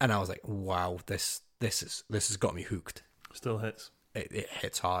 and I was like, wow, this has got me hooked. Still hits. It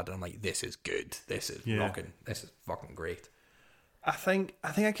hits hard. I'm like, this is good. This is rocking. This is fucking great. I think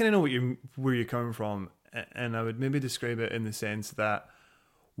I kind of know where you're coming from, and I would maybe describe it in the sense that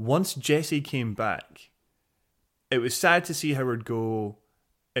once Jesse came back, it was sad to see Howard go.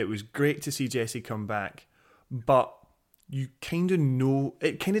 It was great to see Jesse come back, but you kind of know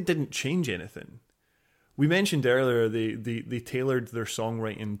it kind of didn't change anything. We mentioned earlier they tailored their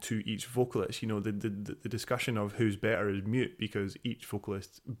songwriting to each vocalist. You know, the discussion of who's better is mute because each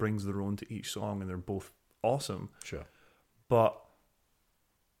vocalist brings their own to each song, and they're both awesome. Sure. But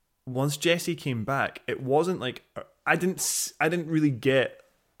once Jesse came back, it wasn't like I didn't really get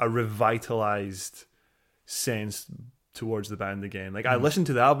a revitalized sense towards the band again. Like I listened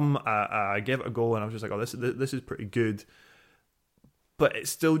to the album, I gave it a go, and I was just like, oh, this is pretty good. But it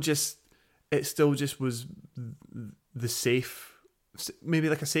still just was the safe, maybe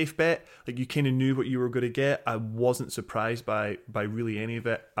like a safe bet. Like you kind of knew what you were going to get. I wasn't surprised by really any of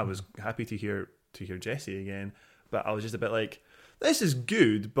it. I was happy to hear Jesse again, but I was just a bit like, this is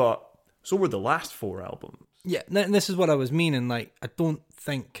good, but so were the last 4 albums. Yeah, and this is what I was meaning. Like, I don't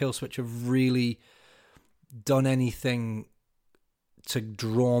think Killswitch have really done anything to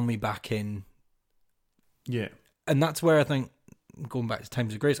draw me back in. Yeah. And that's where I think, going back to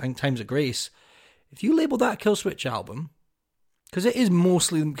Times of Grace, I think Times of Grace, if you label that Killswitch album, because it is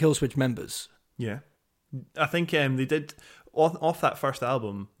mostly Killswitch members. Yeah. I think they did, off that first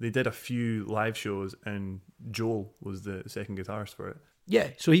album, they did a few live shows, and Joel was the second guitarist for it.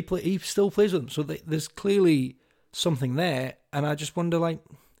 Yeah, so he still plays with them. So there's clearly something there, and I just wonder, like,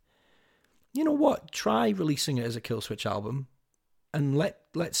 you know what? Try releasing it as a Killswitch album, and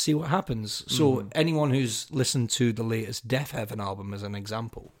let's see what happens. So anyone who's listened to the latest Death Heaven album as an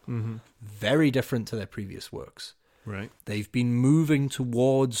example, very different to their previous works. Right. They've been moving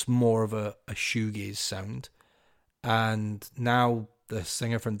towards more of a shoegaze sound, And now the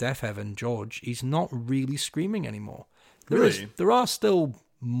singer from Deaf Heaven, George, he's not really screaming anymore. There are still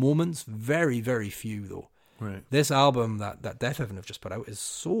moments, very, very few though. Right. This album that Deaf Heaven have just put out is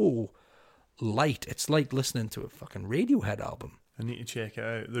so light. It's like listening to a fucking Radiohead album. I need to check it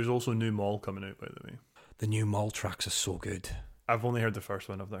out. There's also new Mall coming out, by the way. The new Mall tracks are so good. I've only heard the first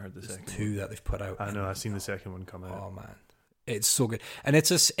one. I've not heard the second Two that they've put out. I know. I've seen the second one come out. Oh man, it's so good. And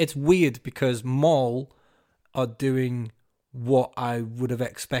it's weird because Mall are doing what I would have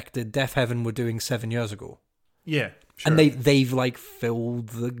expected Deaf Heaven were doing 7 years ago. Yeah, sure. And they've like filled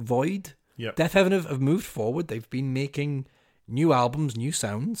the void. Yep. Deaf Heaven have moved forward. They've been making new albums, new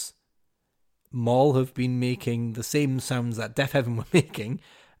sounds. Mall have been making the same sounds that Deaf Heaven were making,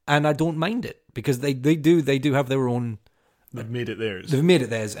 and I don't mind it because they do have their own. They've made it theirs. They've made it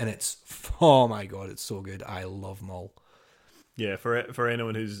theirs, and it's, oh my god, it's so good. I love Mall. Yeah, for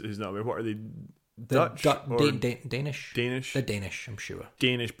anyone who's not aware, what are they? Dutch or Danish? Danish. They're Danish, I'm sure.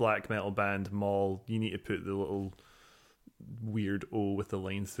 Danish black metal band Mall. You need to put the little weird O with the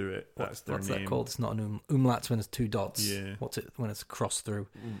line through it. That's their what's name. That called? It's not an umlaut's when it's two dots. Yeah. What's it when it's crossed through?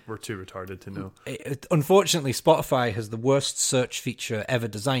 We're too retarded to know. Unfortunately, Spotify has the worst search feature ever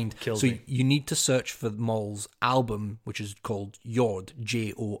designed. Kills so me. You need to search for Mall's album, which is called Jord,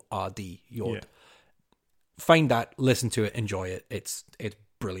 Jord. Jord. Yeah. Find that, listen to it, enjoy it. It's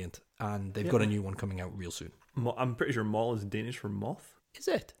brilliant, and they've got a new one coming out real soon. I'm pretty sure Mall is Danish for moth. Is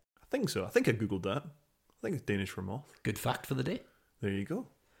it? I think so. I think I googled that. I think it's Danish for moth. Good fact for the day. There you go.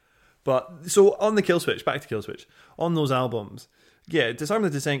 But so on the Killswitch, back to Killswitch, on those albums, yeah, Disarm the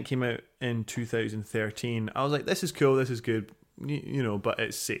Descent came out in 2013. I was like, this is cool, this is good, you know, but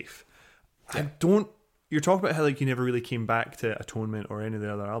it's safe. Yeah. You're talking about how like you never really came back to Atonement or any of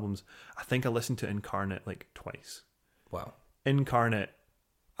the other albums. I think I listened to Incarnate like twice. Wow. Incarnate,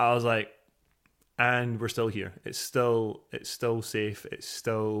 I was like, and we're still here. It's still safe. It's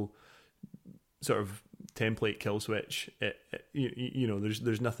still sort of template Killswitch. You know,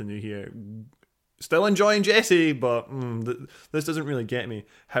 there's nothing new here. Still enjoying Jesse, but this doesn't really get me.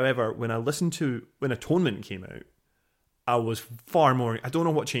 However, when Atonement came out, I was far more. I don't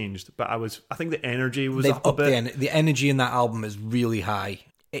know what changed, but I think the energy was up a bit. The energy in that album is really high.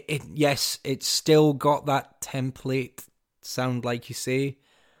 Yes, it's still got that template sound, like you say,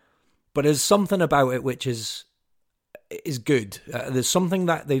 but there's something about it which is good. There's something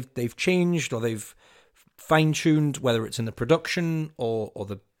that they've changed or they've fine-tuned, whether it's in the production or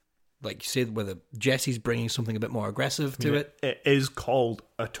the, like you said, whether Jesse's bringing something a bit more aggressive to it. It is called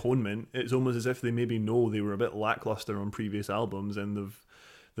Atonement. It's almost as if they maybe know they were a bit lackluster on previous albums and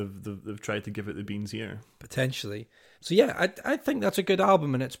they've tried to give it the beans here. Potentially. So yeah, I think that's a good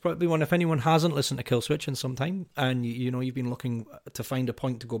album, and it's probably one, if anyone hasn't listened to Killswitch in some time and you know you've been looking to find a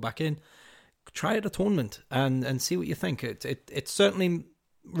point to go back in, try it, Atonement, and see what you think. It certainly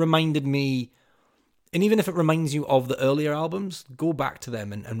reminded me. And even if it reminds you of the earlier albums, go back to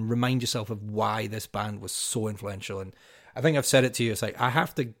them and remind yourself of why this band was so influential. And I think I've said it to you, it's like,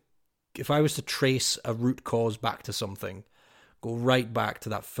 if I was to trace a root cause back to something, go right back to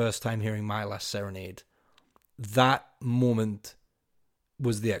that first time hearing My Last Serenade. That moment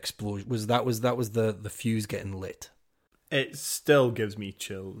was the explosion, was the fuse getting lit. It still gives me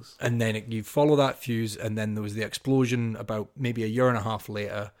chills. And then you follow that fuse, and then there was the explosion about maybe a year and a half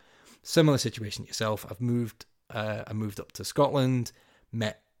later. Similar situation to yourself. I moved up to Scotland,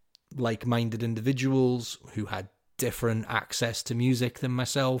 met like-minded individuals who had different access to music than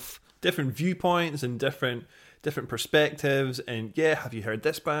myself, different viewpoints and different perspectives. And yeah, have you heard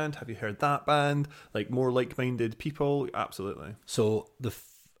this band? Have you heard that band? Like more like-minded people, absolutely. So the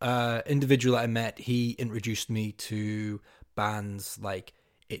individual that I met, he introduced me to bands like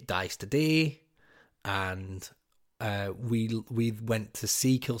It Dies Today, and we went to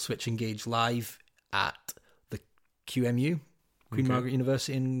see Killswitch Engage live at the QMU, Queen Margaret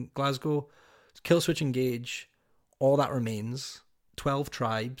University in Glasgow. Killswitch Engage, All That Remains, 12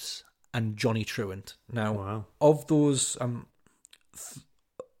 Tribes, and Johnny Truant. Now, of those,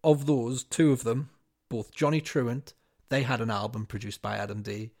 two of them, both Johnny Truant, they had an album produced by Adam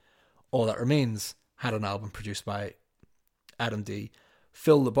D. All That Remains had an album produced by Adam D.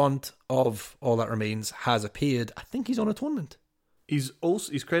 Phil LeBont of All That Remains has appeared. I think he's on Atonement. He's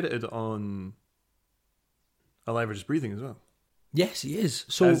credited on Alive or Just Breathing as well. Yes, he is.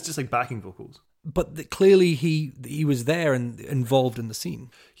 So it's just like backing vocals. But clearly he was there and involved in the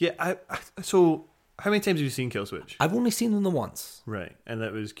scene. Yeah. So how many times have you seen Killswitch? I've only seen them the once. Right, and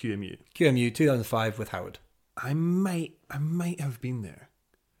that was QMU. QMU 2005 with Howard. I might have been there,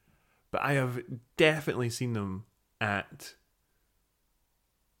 but I have definitely seen them at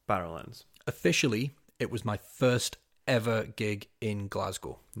Barrowlands. Officially, It was my first ever gig in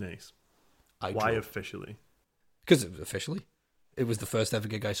Glasgow. Nice. I Why drove. officially? Because officially, it was the first ever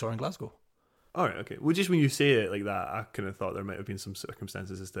gig I saw in Glasgow. All right, okay. Well, just when you say it like that, I kind of thought there might have been some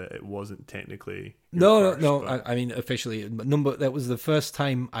circumstances as that it wasn't technically. Your first, No. but- I mean, officially, that was the first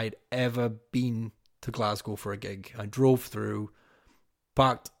time I'd ever been to Glasgow for a gig. I drove through,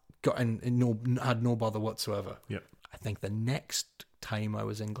 parked, got in, had no bother whatsoever. Yep. I think the next time I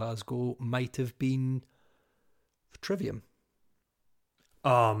was in Glasgow might have been Trivium,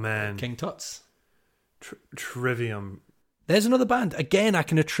 Oh man, King Tut's. Trivium. There's another band. Again, I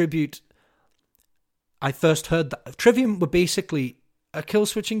can attribute. I first heard that Trivium were basically a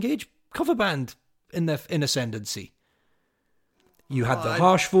Killswitch Engage cover band in Ascendancy. You had the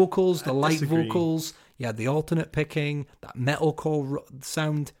harsh vocals, the light disagree. vocals. You had the alternate picking, that metalcore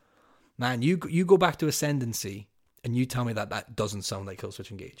sound. Man, you go back to Ascendancy and you tell me that doesn't sound like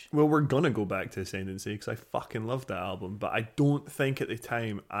Killswitch Engage. Well, we're gonna go back to Ascendancy because I fucking loved that album, but I don't think at the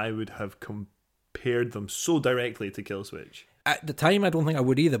time I would have compared them so directly to Killswitch. At the time, I don't think I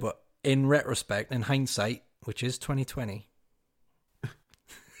would either, but in retrospect, in hindsight, which is 2020,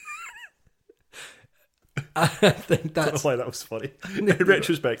 I think I don't know that's why that was funny. In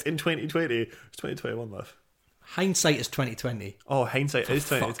retrospect, in 2020, it's 2021 left. hindsight is 2020. Oh, hindsight is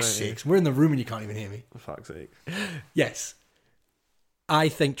For 2020. fuck's sakes, we're in the room and you can't even hear me. For fuck's sake. Yes, I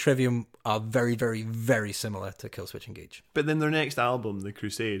think Trivium are very, very, very similar to Killswitch Engage. But then their next album, The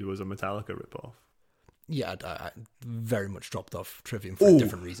Crusade, was a Metallica ripoff. Yeah, I very much dropped off Trivium for a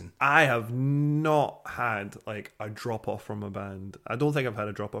different reason. I have not had like a drop off from a band. I don't think I've had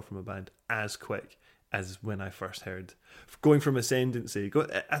a drop off from a band as quick as when I first heard. Going from Ascendancy,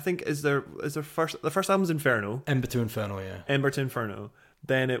 I think is the first album's Inferno, Ember to Inferno, yeah. Ember to Inferno.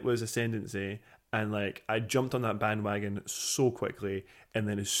 Then it was Ascendancy, and like I jumped on that bandwagon so quickly. And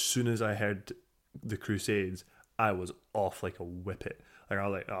then as soon as I heard the Crusades, I was off like a whippet. Like I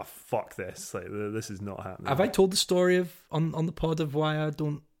was like, oh fuck this! Like this is not happening. Have I told the story of on the pod of why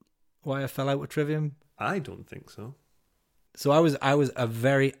I fell out with Trivium? I don't think so. So I was a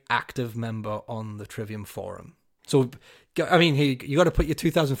very active member on the Trivium forum. So I mean, you got to put your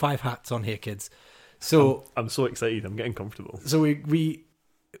 2005 hats on here, kids. So I'm so excited. I'm getting comfortable. so we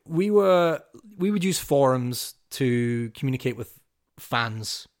would use forums to communicate with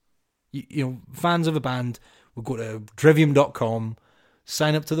fans. You know, fans of a band would go to trivium.com,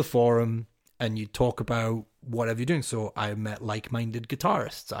 sign up to the forum, and you talk about whatever you're doing. So I met like-minded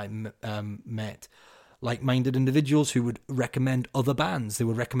guitarists. I met like-minded individuals who would recommend other bands. They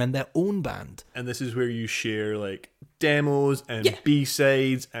would recommend their own band. And this is where you share like demos and Yeah.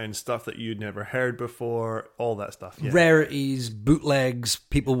 B-sides and stuff that you'd never heard before, all that stuff. Yeah. Rarities, bootlegs.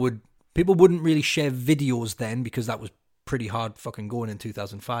 People wouldn't really share videos then because that was pretty hard fucking going in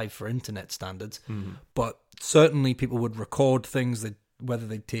 2005 for internet standards. But certainly people would record things, whether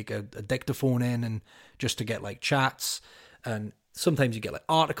they'd take a dictaphone in and just to get like chats, and sometimes you get like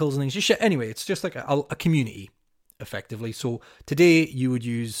articles and things. Anyway, it's just like a community effectively. So today you would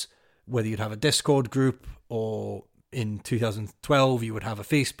use, whether you'd have a Discord group or in 2012 you would have a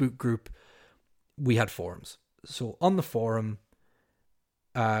Facebook group, we had forums. So on the forum,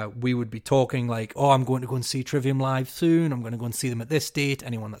 we would be talking like, oh, I'm going to go and see Trivium live soon. I'm going to go and see them at this date.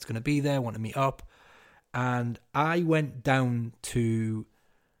 Anyone that's going to be there, want to meet up. And I went down to...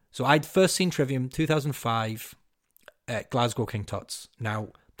 So I'd first seen Trivium 2005 at Glasgow King Tut's. Now,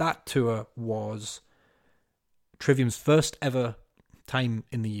 that tour was Trivium's first ever time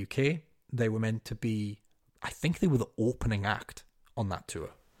in the UK. They were meant to be... I think they were the opening act on that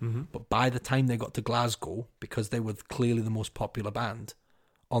tour. Mm-hmm. But by the time they got to Glasgow, because they were clearly the most popular band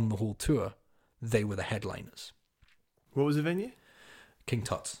on the whole tour, they were the headliners. What was the venue? King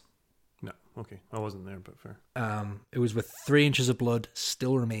Tut's. No, okay. I wasn't there, but fair. It was with 3 Inches of Blood,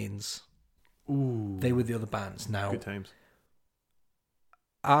 Still Remains. Ooh. They were the other bands. Now, Good times.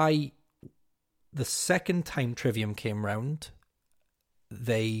 the second time Trivium came round,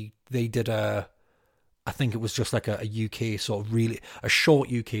 they did I think it was just like a UK sort of really, a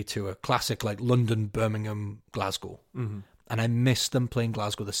short UK tour, classic like London, Birmingham, Glasgow. Mm-hmm. And I missed them playing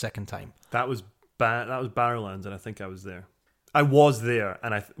Glasgow the second time. That was Barrowlands, and I think I was there. I was there,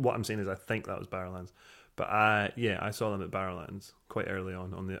 and what I'm saying is I think that was Barrowlands. But I saw them at Barrowlands quite early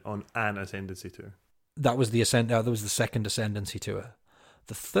on an Ascendancy tour. That was the that was the second Ascendancy tour.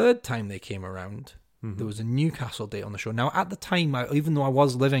 The third time they came around, there was a Newcastle date on the show. Now, at the time, even though I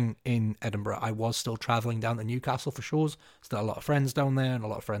was living in Edinburgh, I was still travelling down to Newcastle for shows. Still a lot of friends down there, and a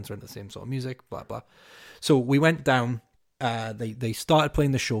lot of friends were into the same sort of music, blah, blah. So we went down, they started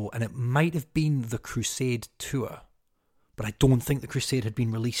playing the show, and it might have been the Crusade tour, but I don't think the Crusade had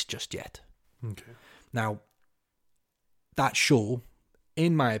been released just yet. Okay. Now, that show,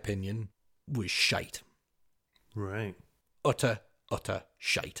 in my opinion, was shite. Right. Utter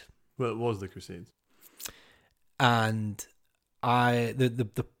shite. Well, it was the Crusades. And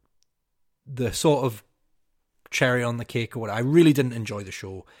the sort of cherry on the cake or what, I really didn't enjoy the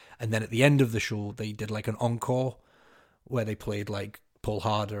show. And then at the end of the show, they did like an encore where they played like Paul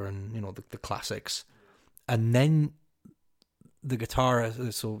Harder and, you know, the classics. And then the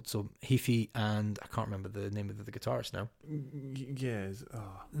guitarist, so Heafy and I can't remember the name of the guitarist now. Yes.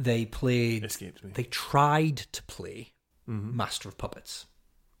 Oh, they played. Escaped me. They tried to play Master of Puppets.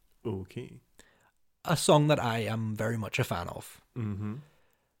 Okay. A song that I am very much a fan of. Mm-hmm.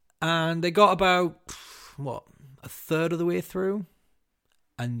 And they got about, what, a third of the way through,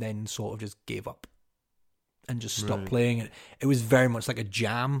 and then sort of just gave up and just stopped playing it. It was very much like a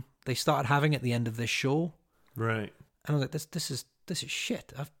jam they started having at the end of this show. Right. And I was like, this is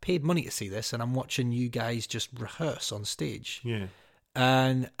shit. I've paid money to see this, and I'm watching you guys just rehearse on stage. Yeah.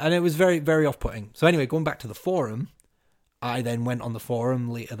 And it was very, very off-putting. So anyway, going back to the forum, I then went on the forum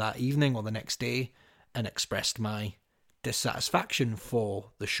later that evening or the next day and expressed my dissatisfaction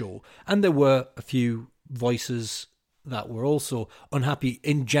for the show. And there were a few voices that were also unhappy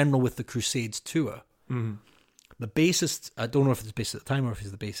in general with the Crusades tour. Mm-hmm. The bassist, I don't know if it's the bassist at the time or if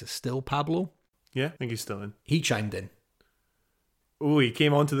he's the bassist still, Pablo. Yeah, I think he's still in. He chimed in. Oh, he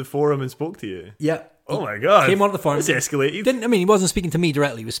came onto the forum and spoke to you? Yeah. Oh my God. Came onto the forum. It's escalated. He wasn't speaking to me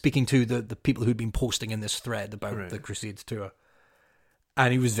directly. He was speaking to the people who'd been posting in this thread about the Crusades tour.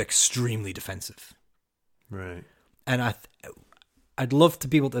 And he was extremely defensive. Right. And I'd love to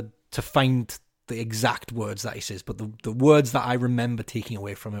be able to find the exact words that he says, but the words that I remember taking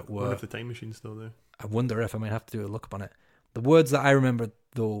away from it were... I wonder if the time machine's still there. I wonder if I might have to do a look up on it. The words that I remember,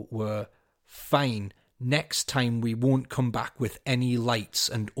 though, were, fine, next time we won't come back with any lights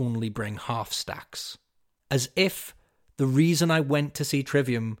and only bring half stacks. As if the reason I went to see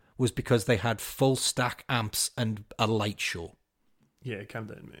Trivium was because they had full stack amps and a light show. Yeah, calm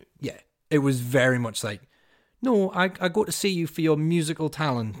down, mate. Yeah, it was very much like, no, I go to see you for your musical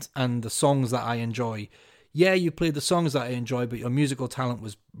talent and the songs that I enjoy. Yeah, you played the songs that I enjoy, but your musical talent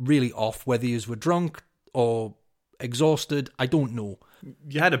was really off, whether you were drunk or exhausted, I don't know.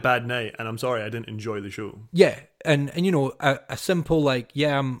 You had a bad night, and I'm sorry I didn't enjoy the show. Yeah, and you know, a simple like,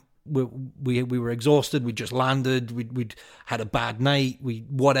 yeah, we were exhausted, we just landed, we'd had a bad night,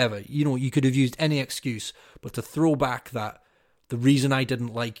 whatever. You know, you could have used any excuse, but to throw back that the reason I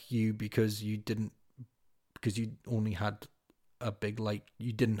didn't like you because you only had a big light,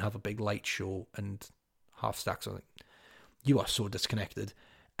 you didn't have a big light show and half stacks on it. You are so disconnected.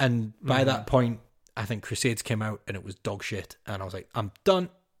 And by that point, I think Crusades came out and it was dog shit. And I was like, I'm done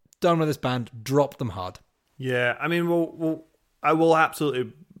with this band. Drop them hard. Yeah, I mean, I will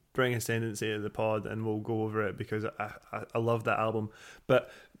absolutely bring Ascendancy to the pod and we'll go over it because I love that album. But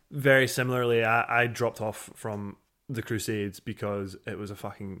very similarly, I dropped off from the Crusades because it was a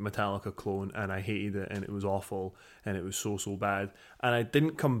fucking Metallica clone and I hated it and it was awful and it was so bad. And I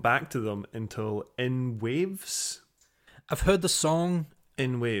didn't come back to them until In Waves. I've heard the song.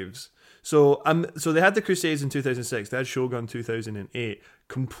 In Waves. So they had the Crusades in 2006. They had Shogun 2008.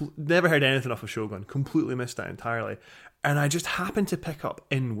 Never heard anything off of Shogun. Completely missed that entirely. And I just happened to pick up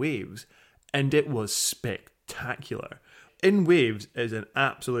In Waves, and it was spectacular. In Waves is an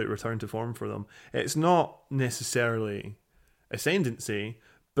absolute return to form for them. It's not necessarily Ascendancy,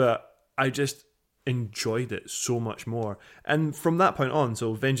 but I just enjoyed it so much more. And from that point on,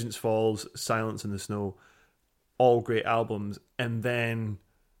 so Vengeance Falls, Silence in the Snow, all great albums. And then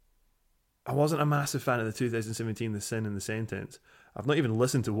I wasn't a massive fan of the 2017 The Sin and the Sentence. I've not even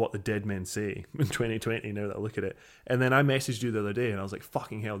listened to What the Dead Men Say in 2020 now that I look at it. And then I messaged you the other day and I was like,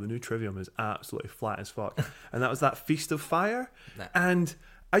 fucking hell, the new Trivium is absolutely flat as fuck. And that was that Feast of Fire. Nah. And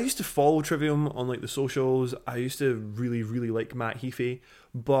I used to follow Trivium on like the socials. I used to really, really like Matt Heafy.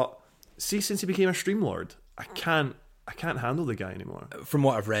 But see, since he became a Streamlord, I can't handle the guy anymore. From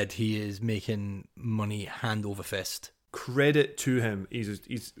what I've read, he is making money hand over fist. Credit to him.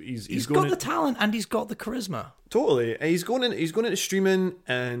 He's got the talent and he's got the charisma. Totally. And he's going into streaming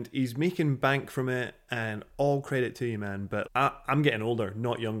and he's making bank from it, and all credit to you, man. But I'm getting older,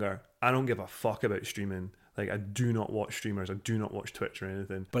 not younger. I don't give a fuck about streaming. Like, I do not watch streamers. I do not watch Twitch or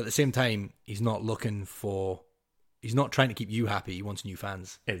anything. But at the same time, he's not trying to keep you happy. He wants new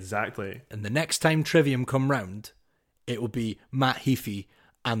fans. Exactly. And the next time Trivium come round, it will be Matt Heafy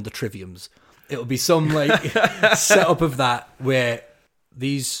and the Triviums. It'll be some like setup of that where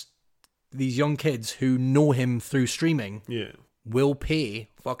these young kids who know him through streaming will pay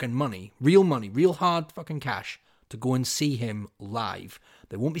fucking money, real hard fucking cash to go and see him live.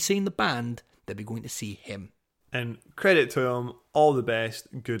 They won't be seeing the band. they'd be going to see him. And credit to him, all the best,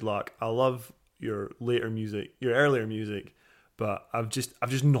 good luck. I love your later music, your earlier music, but I've just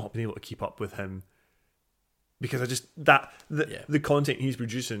not been able to keep up with him because the content he's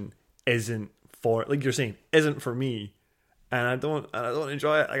producing isn't for, like you're saying, isn't for me, and I don't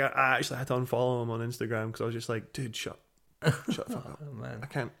enjoy it. Like I actually had to unfollow him on Instagram because I was just like, dude, shut the fuck up. Oh, man. I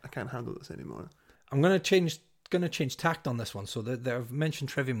can't handle this anymore. I'm gonna change tact on this one. So I've mentioned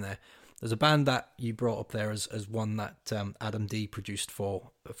Trivium there. There's a band that you brought up there as one that Adam D produced for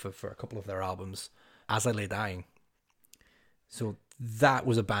a couple of their albums, As I Lay Dying. So that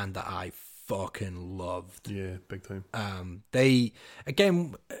was a band that I fucking loved. Yeah, big time. They,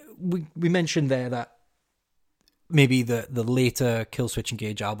 again, we mentioned there that maybe the later Killswitch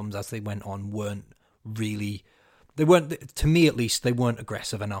Engage albums as they went on to me at least, they weren't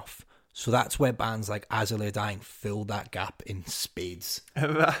aggressive enough. So that's where bands like As I Lay Dying filled that gap in spades.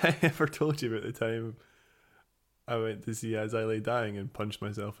 Have I ever told you about the time I went to see As I Lay Dying and punched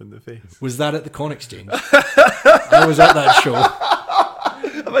myself in the face? Was that at the Corn Exchange? I was at that show.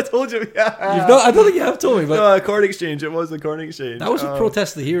 Have I told you? Yeah. You've not, I don't think you have told me, but no, Corn Exchange. It was the Corn Exchange. that was a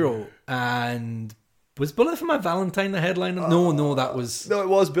Protest the Hero, and was Bullet for My Valentine the headliner? No, that was no, it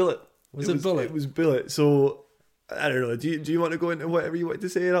was Bullet. Was it Bullet? It was Bullet. So I don't know. Do you want to go into whatever you want to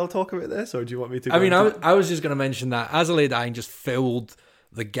say, and I'll talk about this, or do you want me to? I was just going to mention that As I Lay Dying just filled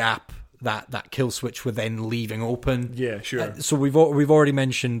the gap that Killswitch were then leaving open. Yeah, sure. So we've already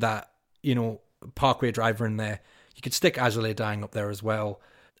mentioned that, Parkway Driver in there. You could stick As I Lay Dying up there as well.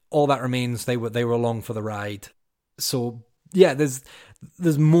 All That Remains, they were along for the ride. So yeah, there's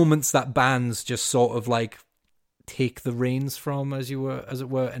moments that bands just sort of like take the reins from, as it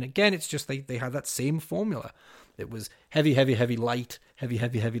were. And again, it's just they had that same formula. It was heavy, heavy, heavy, light, heavy,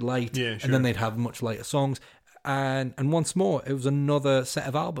 heavy, heavy, light, yeah, sure. And then they'd have much lighter songs. And once more, it was another set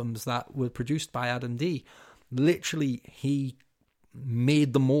of albums that were produced by Adam D. Literally, he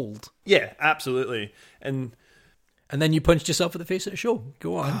made the mold. Yeah, absolutely. And then you punched yourself in the face at a show.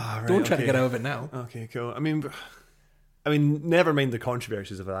 Go on. Right, Don't try to get out of it now. Okay, cool. I mean, never mind the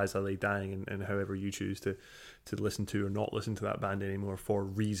controversies of As I Lay Dying and however you choose to listen to or not listen to that band anymore for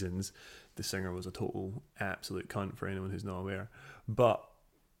reasons. The singer was a total absolute cunt for anyone who's not aware. But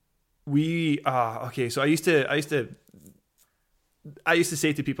so I used to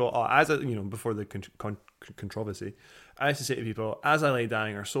say to people, before the controversy, I used to say to people, As I Lay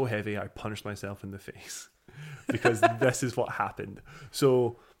Dying are so heavy, I punched myself in the face. Because this is what happened.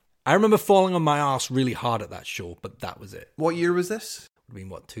 So I remember falling on my ass really hard at that show, but that was it. What year was this? Would have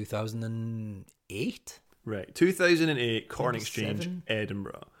been 2008? Right, 2008, Corn Exchange,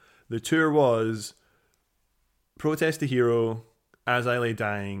 Edinburgh. The tour was Protest the Hero, As I Lay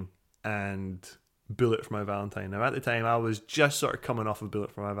Dying, and Bullet for My Valentine. Now, at the time, I was just sort of coming off of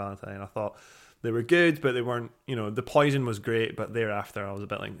Bullet for My Valentine. I thought they were good, but they weren't, the Poison was great, but thereafter I was a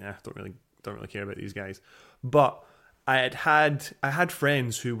bit like, don't really care about these guys. But I had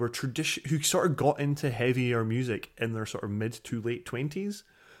friends who were who sort of got into heavier music in their sort of mid to late 20s.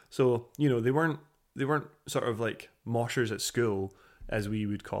 So, they weren't sort of like moshers at school, as we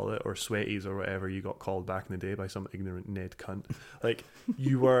would call it, or sweaties or whatever you got called back in the day by some ignorant Ned cunt. Like,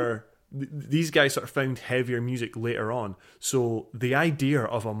 you were these guys sort of found heavier music later on. So the idea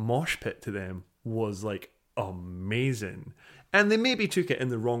of a mosh pit to them was like amazing. And they maybe took it in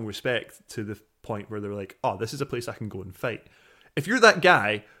the wrong respect to the point where they were like, oh, this is a place I can go and fight. If you're that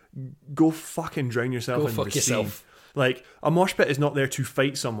guy, go fucking drown yourself in the sea. Like, a mosh pit is not there to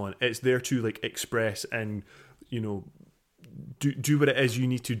fight someone. It's there to, like, express and, do what it is you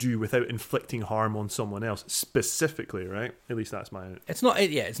need to do without inflicting harm on someone else specifically, right? At least that's my... It's not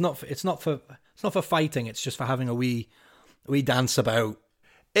for fighting. It's just for having a wee dance about.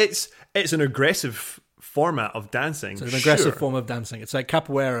 It's an aggressive format of dancing. It's an aggressive form of dancing. It's like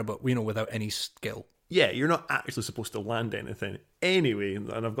capoeira, but without any skill. Yeah, you're not actually supposed to land anything. Anyway,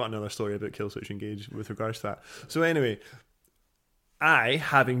 and I've got another story about Killswitch Engage with regards to that. So anyway,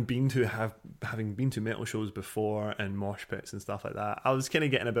 having been to metal shows before and mosh pits and stuff like that, I was kind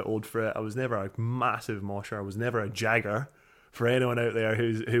of getting a bit old for it. I was never a massive mosher. I was never a jagger. For anyone out there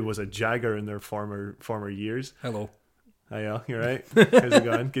who was a jagger in their former years. Hello. Hiya, you're right. How's it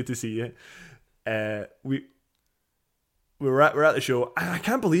going? Good to see you. We were at the show. I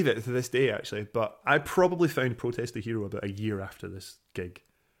can't believe it to this day, actually, but I probably found Protest the Hero about a year after this gig.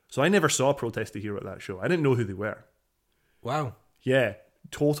 So I never saw Protest the Hero at that show. I didn't know who they were. Wow. Yeah,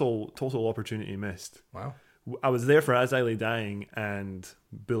 total opportunity missed. Wow. I was there for As I Lay Dying and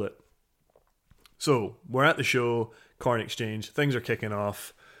Bullet. So we're at the show, Corn Exchange, things are kicking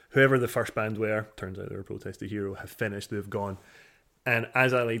off. Whoever the first band were, turns out they were Protest the Hero, have finished, they've gone. and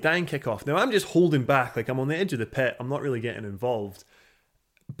As I Lay Dying kick off. Now I'm just holding back, like I'm on the edge of the pit. I'm not really getting involved.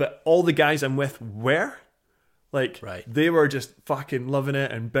 But all the guys I'm with were. Like, Right. they were just fucking loving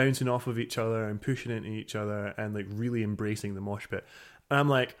it and bouncing off of each other and pushing into each other and like really embracing the mosh pit. And I'm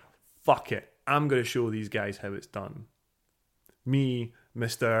like, fuck it. I'm going to show these guys how it's done. Me,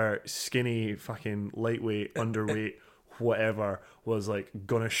 Mr. Skinny, fucking lightweight, underweight, whatever, was like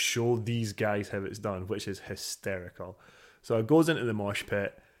going to show these guys how it's done, which is hysterical. So I goes into the mosh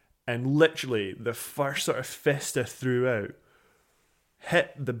pit and literally the first sort of fist I threw out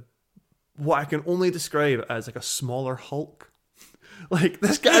hit what I can only describe as like a smaller Hulk. Like,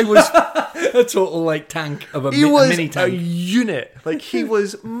 this guy was A total like tank of a he was mini a tank. unit. Like, he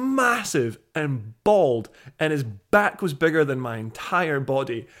was massive and bald, and his back was bigger than my entire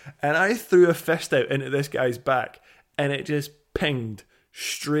body. And I threw a fist out into this guy's back, and it just pinged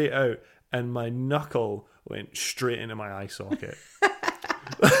straight out, and my knuckle went straight into my eye socket.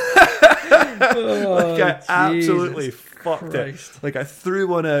 Like, I absolutely fucked Christ. it. Like, I threw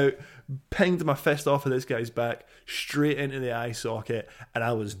one out, pinged my fist off of this guy's back, straight into the eye socket, and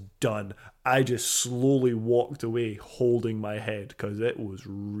I was done. I just slowly walked away holding my head because it was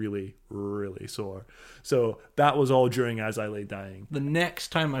really, really sore. So that was all during As I Lay Dying. The next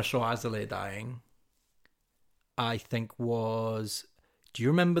time I saw As I Lay Dying, I think was... Do you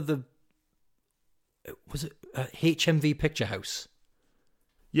remember was it HMV Picture House?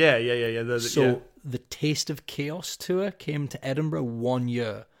 Yeah. The Taste of Chaos tour came to Edinburgh 1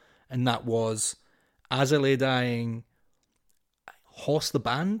 year, and that was As I Lay Dying, Horse the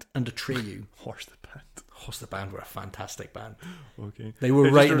Band, and Atreyu. Horse the Band. Horse the Band were a fantastic band. Okay. They were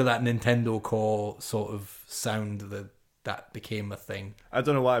It right just into that Nintendo core sort of sound that became a thing. I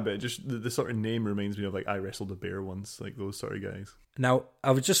don't know why, but just the sort of name reminds me of like I Wrestled a Bear once, like those sort of guys. Now,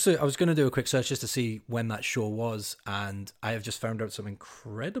 I was going to do a quick search just to see when that show was, and I have just found out some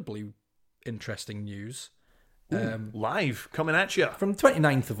incredibly interesting news. Live, coming at you. From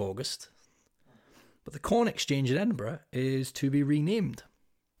 29th of August. But the Corn Exchange in Edinburgh is to be renamed.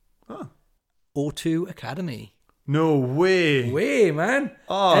 Huh. O2 Academy. No way. Way, man.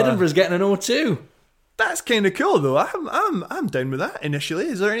 Oh. Edinburgh's getting an O2. That's kind of cool, though. I'm down with that. Initially,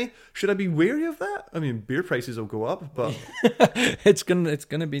 is there any? Should I be wary of that? I mean, beer prices will go up, but It's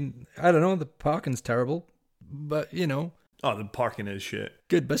gonna be. I don't know. The parking's terrible, but you know, oh, the parking is shit.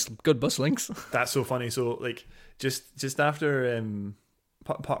 good bus links. That's so funny. So, like, just after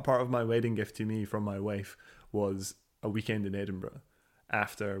part of my wedding gift to me from my wife was a weekend in Edinburgh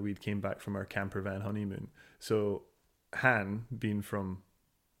after we'd came back from our camper van honeymoon. So, Han, being from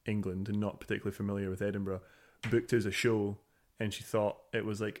England and not particularly familiar with Edinburgh, booked us a show, and she thought it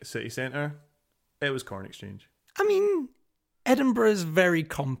was like a city centre. It was Corn Exchange. I mean, Edinburgh is very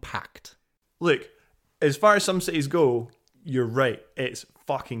compact. Look, as far as some cities go, you're right. It's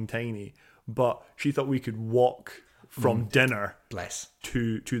fucking tiny. But she thought we could walk from dinner Bless.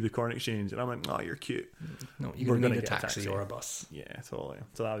 to the Corn Exchange, and I'm like, oh, you're cute. No, you're We're going gonna to need a get a taxi taxi. or a bus. Yeah, totally.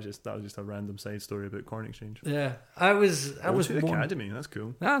 So that was just a random side story about Corn Exchange. Yeah, I was To the one- Academy. That's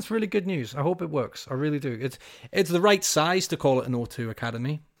cool. That's really good news. I hope it works. I really do. It's the right size to call it an O2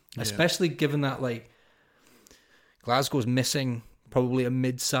 Academy, especially given that like Glasgow's missing probably a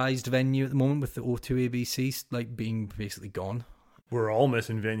mid-sized venue at the moment with the O2 ABC like being basically gone. We're all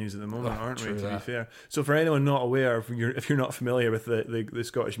missing venues at the moment, Oh, aren't we? true To be that. fair. So for anyone not aware, if you're not familiar with the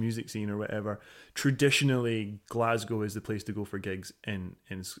Scottish music scene or whatever, traditionally Glasgow is the place to go for gigs in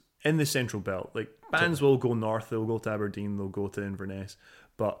the Central Belt. Like bands will go north, they'll go to Aberdeen, they'll go to Inverness,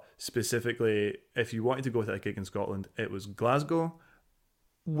 but specifically, if you wanted to go to a gig in Scotland, it was Glasgow,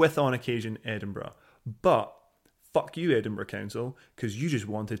 with on occasion Edinburgh. But fuck you, Edinburgh Council, because you just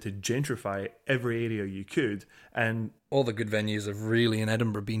wanted to gentrify every area you could, and All the good venues have really in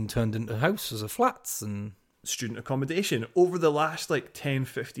Edinburgh been turned into houses or flats and student accommodation. Over the last like 10,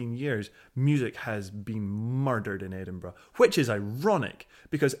 15 years, music has been murdered in Edinburgh, which is ironic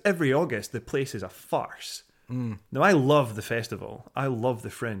because every August the place is a farce. Now, I love the festival, I love the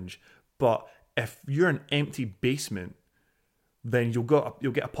Fringe, but if you're an empty basement, then you'll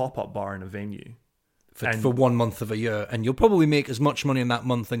get a pop-up bar in a venue. for 1 month of a year, and you'll probably make as much money in that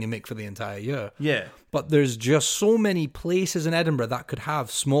month than you make for the entire year. Yeah. But there's just so many places in Edinburgh that could have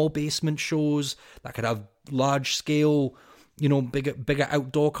small basement shows, that could have large scale, bigger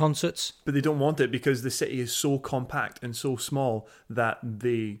outdoor concerts. But they don't want it because the city is so compact and so small that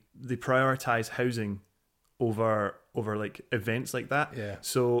they prioritize housing over like events like that. Yeah.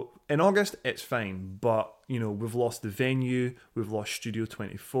 So in August it's fine, but we've lost the venue, we've lost Studio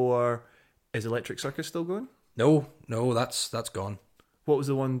 24. Is Electric Circus still going? No, that's gone. What was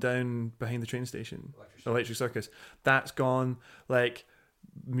the one down behind the train station? Electric Circus. That's gone. Like,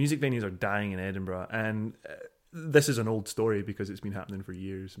 music venues are dying in Edinburgh, and this is an old story because it's been happening for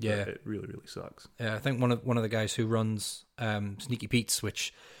years. But it really, really sucks. Yeah, I think one of the guys who runs Sneaky Pete's,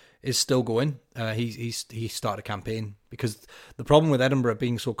 which is still going, he started a campaign because the problem with Edinburgh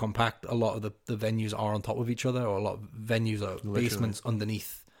being so compact, a lot of the venues are on top of each other, or a lot of venues are basements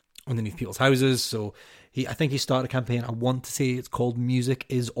underneath people's houses. So I think he started a campaign. I want to say it's called Music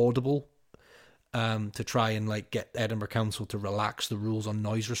is Audible, to try and like get Edinburgh Council to relax the rules on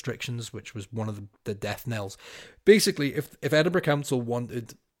noise restrictions, which was one of the death knells. Basically, if Edinburgh Council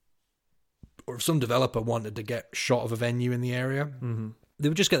wanted, or if some developer wanted to get shot of a venue in the area, they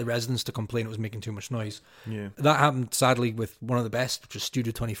would just get the residents to complain it was making too much noise. Yeah, that happened sadly with one of the best, which was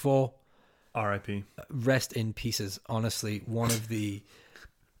Studio 24. R.I.P. Rest in pieces. Honestly, one of the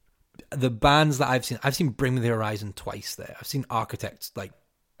bands that I've seen Bring Me the Horizon twice there. I've seen Architects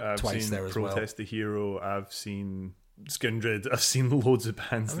twice there as well. Protest the Hero. I've seen Skindred. I've seen loads of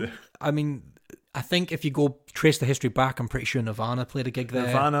bands there. I mean, I think if you go trace the history back, I'm pretty sure Nirvana played a gig there.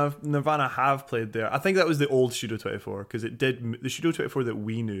 Nirvana have played there. I think that was the old Studio 24 because it did the Studio 24 that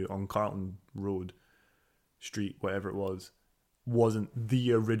we knew on Carlton Road Street, whatever it was, wasn't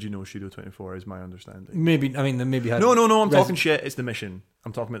the original Studio 24, is my understanding. Maybe, I mean, they maybe had... No, I'm talking shit. It's the Mission.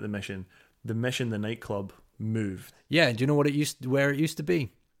 I'm talking about the Mission. The Mission, the nightclub, moved. Yeah, do you know where it used to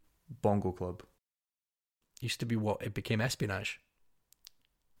be? Bongo Club. Used to be what? It became Espionage.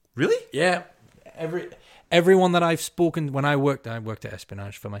 Really? Yeah. Everyone that I've spoken, when I worked at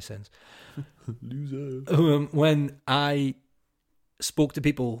Espionage for my sins. Loser. When I spoke to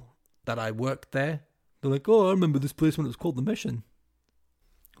people that I worked there, they're like, "Oh, I remember this place when it was called The Mission."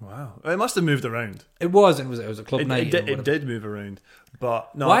 Wow, it must have moved around. It was a club night. It did move around,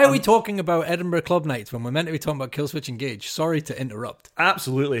 but no. Why are we talking about Edinburgh club nights when we're meant to be talking about Killswitch Engage? Sorry to interrupt.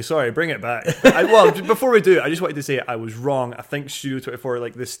 Absolutely, sorry. Bring it back. Before we do, I just wanted to say I was wrong. I think Studio 24,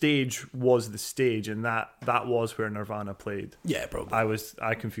 like the stage was the stage, and that was where Nirvana played. Yeah, probably.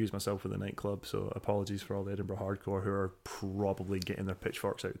 I confused myself with the nightclub, so apologies for all the Edinburgh hardcore who are probably getting their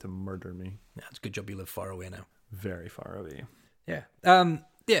pitchforks out to murder me. Yeah, it's a good job you live far away now. Very far away. Yeah.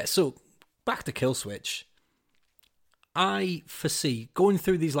 Yeah, so back to Killswitch. I foresee going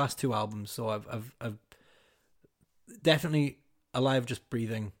through these last two albums. So I've definitely Alive, Just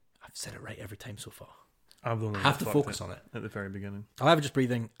Breathing. I've said it right every time so far. I have to focus on it at the very beginning. Alive, Just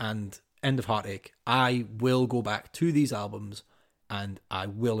Breathing and End of Heartache. I will go back to these albums and I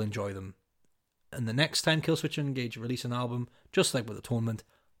will enjoy them. And the next time Killswitch Engage release an album, just like with Atonement,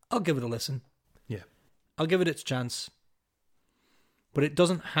 I'll give it a listen. Yeah, I'll give it its chance. But it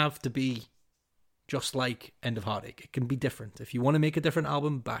doesn't have to be just like End of Heartache. It can be different. If you want to make a different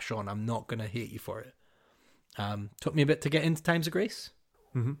album, bash on. I'm not going to hate you for it. Took me a bit to get into Times of Grace,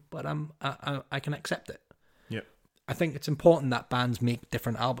 but I can accept it. Yeah, I think it's important that bands make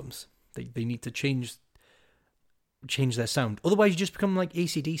different albums. They need to change their sound. Otherwise, you just become like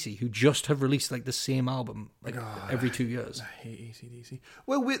AC/DC, who just have released like the same album every 2 years. I hate AC/DC.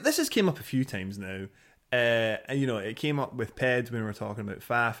 Well, this has came up a few times now. It came up with Ped when we were talking about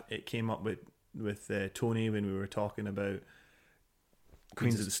Faf. It came up with Tony when we were talking about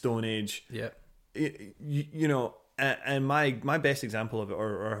Queens of the Stone Age. Yeah, and my best example of it,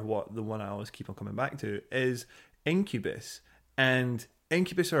 or what the one I always keep on coming back to, is Incubus. And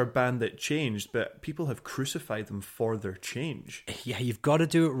Incubus are a band that changed, but people have crucified them for their change. Yeah, you've got to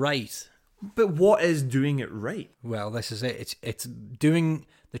do it right. But what is doing it right? Well, this is it. It's doing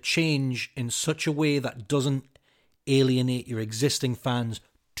the change in such a way that doesn't alienate your existing fans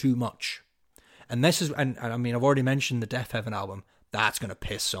too much. And this is, and I mean, I've already mentioned the Death Heaven album. That's going to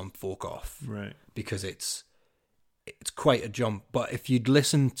piss some folk off, right? Because it's quite a jump. But if you'd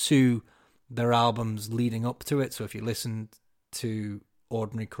listen to their albums leading up to it, so if you listened to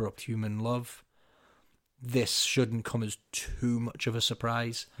Ordinary Corrupt Human Love, this shouldn't come as too much of a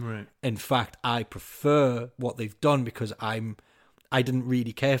surprise. Right. In fact, I prefer what they've done because I didn't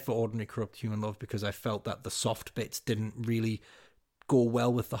really care for Ordinary Corrupt Human Love because I felt that the soft bits didn't really go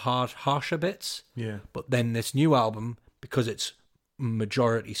well with the harsher bits. Yeah. But then this new album, because it's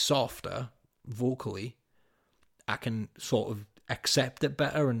majority softer vocally, I can sort of accept it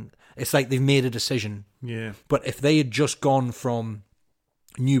better, and it's like they've made a decision. Yeah. But if they had just gone from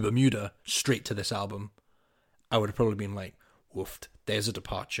New Bermuda straight to this album, I would have probably been like, woofed, there's a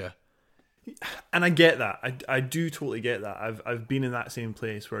departure. And I get that. I do totally get that. I've been in that same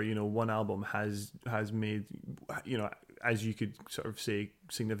place where, one album has made, as you could sort of say,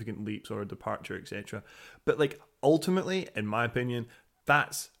 significant leaps or a departure, etc. But like ultimately, in my opinion,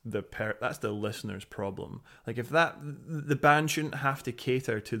 that's that's the listener's problem. Like, if the band shouldn't have to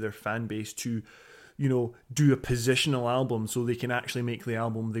cater to their fan base to, you know, do a positional album so they can actually make the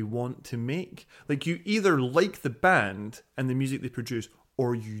album they want to make. Like, you either like the band and the music they produce,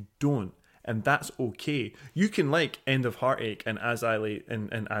 or you don't, and that's okay. You can like End of Heartache and As I Lay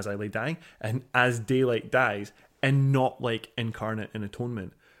Dying and As Daylight Dies and not like Incarnate and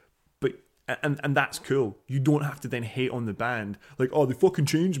Atonement. And that's cool. You don't have to then hate on the band like, oh, they fucking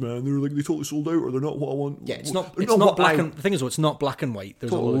changed, man. They're like, they totally sold out, or they're not what I want. Yeah, it's not black and the thing is, though, it's not black and white.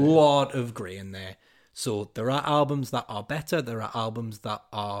 There's totally a lot of grey in there. So there are albums that are better, there are albums that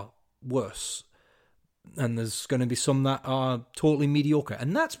are worse, and there's going to be some that are totally mediocre.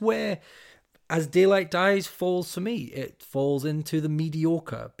 And that's where As Daylight Dies falls for me. It falls into the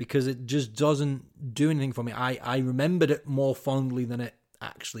mediocre because it just doesn't do anything for me. I remembered it more fondly than it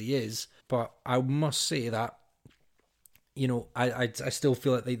actually is, but I must say that, you know, I still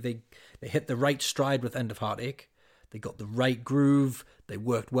feel like they hit the right stride with End of Heartache. They got the right groove. They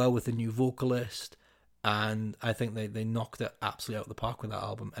worked well with the new vocalist, and I think they knocked it absolutely out of the park with that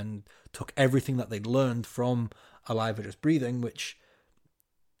album and took everything that they'd learned from Alive or Just Breathing, which,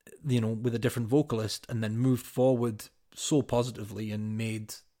 you know, with a different vocalist, and then moved forward so positively and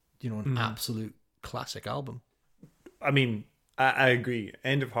made, you know, an absolute classic album. I mean, I agree.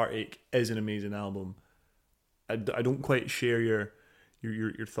 End of Heartache is an amazing album. I don't quite share your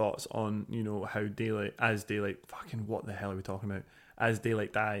thoughts on, you know, how fucking what the hell are we talking about? As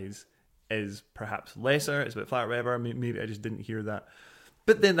Daylight Dies is perhaps lesser. It's a bit flat, whatever. Maybe I just didn't hear that.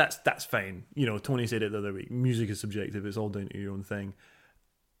 But then that's fine. You know, Tony said it the other week. Music is subjective. It's all down to your own thing.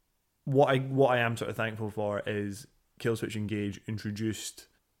 What I am sort of thankful for is Killswitch Engage introduced,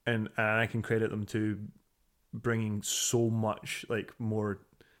 and I can credit them to bringing so much like more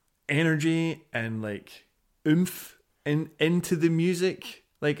energy and like oomph into the music.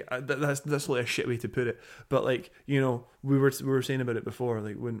 Like that's like a shit way to put it, but like, you know, we were saying about it before.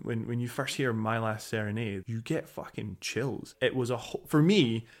 Like when you first hear My Last Serenade, you get fucking chills. It was for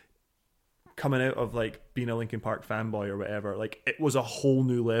me, coming out of like being a Linkin Park fanboy or whatever, like it was a whole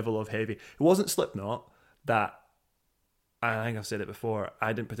new level of heavy. It wasn't Slipknot that. I think I've said it before,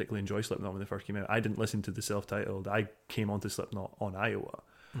 I didn't particularly enjoy Slipknot when they first came out. I didn't listen to the self-titled. I came onto Slipknot on Iowa.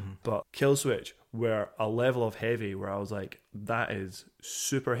 Mm-hmm. But Killswitch were a level of heavy where I was like, that is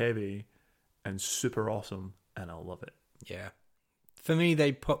super heavy and super awesome, and I love it. Yeah. For me,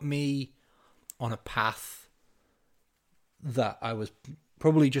 they put me on a path that I was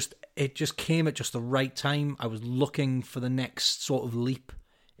probably it just came at just the right time. I was looking for the next sort of leap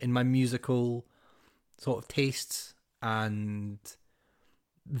in my musical sort of tastes, and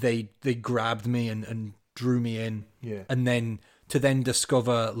they grabbed me and drew me in. Yeah. And then to then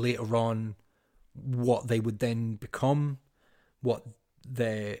discover later on what they would then become, what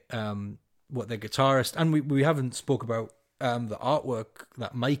their guitarist, and we haven't spoke about the artwork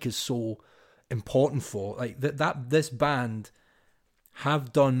that Mike is so important for. Like that this band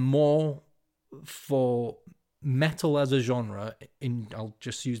have done more for metal as a genre. I'll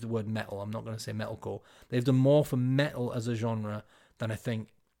just use the word metal. I'm not going to say metalcore. They've done more for metal as a genre than I think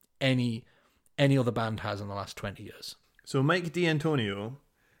any other band has in the last 20 years. So Mike D'Antonio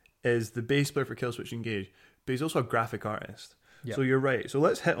is the bass player for Killswitch Engage, but he's also a graphic artist. Yep. So you're right. So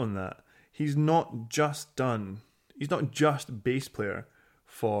let's hit on that. He's not just bass player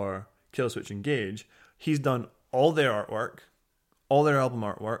for Killswitch Engage. He's done all their artwork, all their album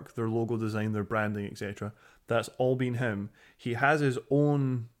artwork, their logo design, their branding, etc. That's all been him. He has his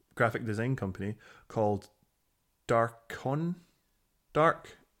own graphic design company called Dark Icon.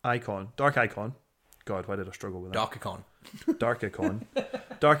 God, why did I struggle with that?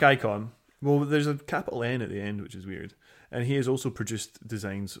 Dark Icon. Well, there's a capital N at the end, which is weird. And he has also produced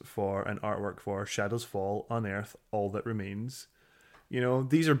designs for and artwork for Shadows Fall, Unearth, All That Remains. You know,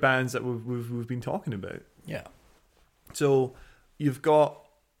 these are bands that we've been talking about. Yeah. So you've got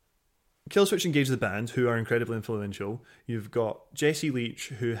Killswitch Engage the band, who are incredibly influential. You've got Jesse Leach,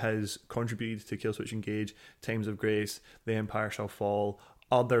 who has contributed to Killswitch Engage, Times of Grace, The Empire Shall Fall,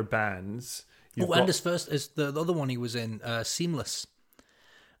 other bands. And his first is the other one he was in, Seamless.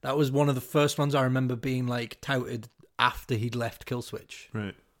 That was one of the first ones I remember being like touted after he'd left Killswitch.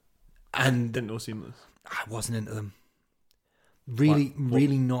 Right. And didn't know Seamless. I wasn't into them.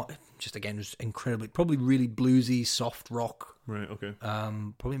 Really not. Just again, just incredibly, probably really bluesy, soft rock. Right. Okay.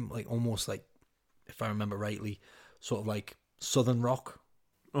 Probably like almost like, if I remember rightly, sort of like southern rock.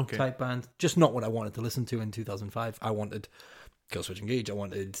 Okay. Type band. Just not what I wanted to listen to in 2005. I wanted Killswitch Engage. I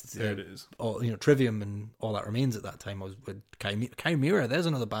wanted there it is. All, Trivium and All That Remains at that time. I was with Chimera. There's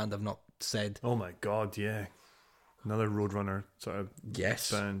another band I've not said. Oh my god, yeah. Another Roadrunner sort of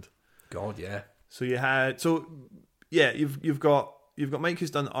Yes. band. God, yeah. So you've got Mike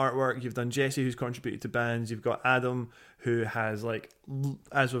who's done artwork, you've done Jesse who's contributed to bands, you've got Adam who has, like,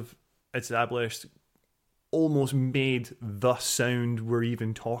 as we've established, almost made the sound we're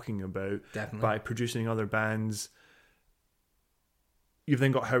even talking about. Definitely. By producing other bands. You've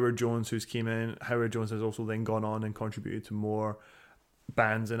then got Howard Jones who's came in. Howard Jones has also then gone on and contributed to more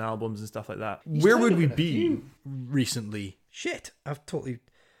bands and albums and stuff like that. Where would we be? Recently? Shit, I've totally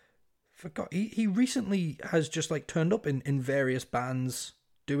forgot. He recently has just, like, turned up in various bands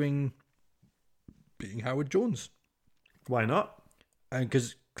being Howard Jones. Why not?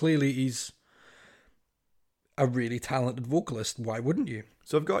 Because clearly he's a really talented vocalist. Why wouldn't you?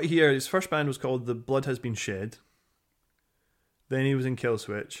 So I've got here, his first band was called The Blood Has Been Shed. Then he was in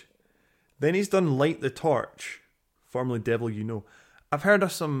Killswitch. Then he's done Light the Torch, formerly Devil You Know. I've heard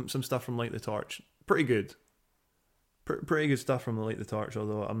of some stuff from Light the Torch. Pretty good. Pretty good stuff from Light the Torch,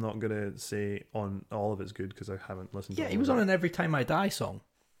 although I'm not going to say on all of it's good because I haven't listened to it. Yeah, he was on an Every Time I Die song.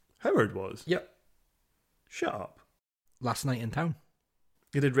 Howard was? Yep. Shut up. Last Night in Town.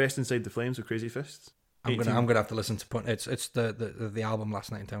 He did Rest Inside the Flames with Crazy Fists. I'm gonna have to listen to it's the album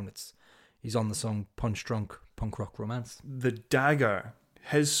Last Night in Town. He's on the song Punch Drunk Punk Rock Romance. The Dagger,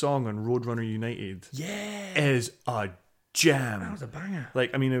 his song on Roadrunner United, Yeah, is a jam. that was a banger. Like,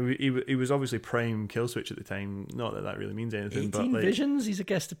 I mean, he was obviously prime Killswitch at the time. Not that really means anything, 18 but like, Visions, he's a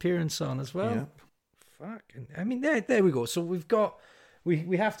guest appearance on as well. Yeah. Fucking, I mean, there we go. So we've got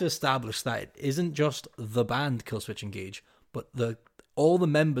we have to establish that it isn't just the band Killswitch Engage, but all the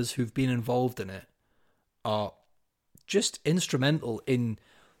members who've been involved in it are just instrumental in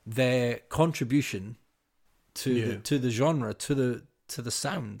their contribution to the genre, to the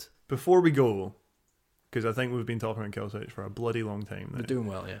sound. Before we go, because I think we've been talking about Killswitch for a bloody long time now. We're doing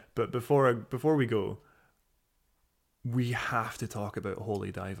well, yeah. But before we go, we have to talk about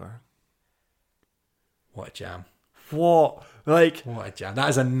Holy Diver. What a jam! What a jam! That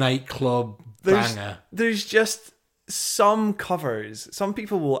is a nightclub banger. There's just some covers. Some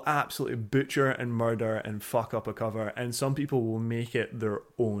people will absolutely butcher and murder and fuck up a cover, and some people will make it their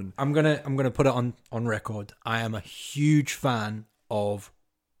own. I'm gonna put it on record. I am a huge fan of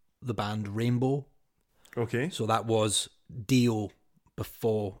the band Rainbow. Okay. So that was Dio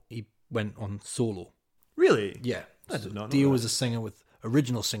before he went on solo. Really? Yeah. I did not know Dio that. was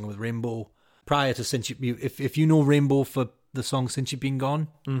original singer with Rainbow. Prior to Since You, if you know Rainbow for the song Since You've Been Gone,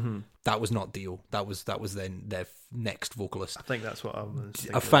 that was not Dio. That was then their next vocalist. I think that's what I was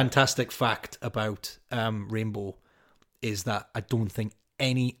thinking. A fantastic fact about Rainbow is that I don't think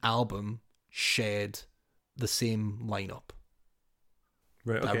any album shared the same lineup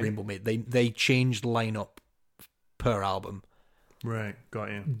Right, okay. that Rainbow made. They changed lineup per album. Right,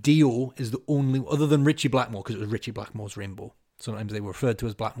 got you. Dio is the only, other than Richie Blackmore, because it was Richie Blackmore's Rainbow. Sometimes they were referred to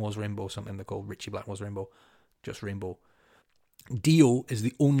as Blackmore's Rainbow, sometimes they're called Richie Blackmore's Rainbow, just Rainbow. Dio is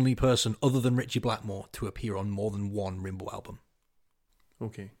the only person other than Richie Blackmore to appear on more than one Rainbow album.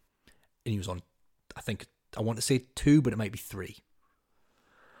 Okay. And he was on, I want to say 2, but it might be 3.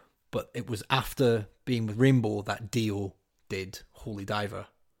 But it was after being with Rainbow that Dio did Holy Diver.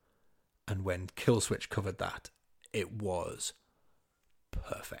 And when Killswitch covered that, it was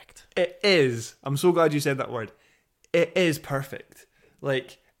perfect. It is. I'm so glad you said that word. It is perfect.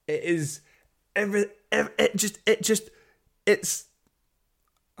 Like, it is it's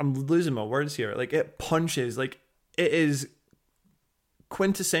I'm losing my words here. Like, it punches. Like, it is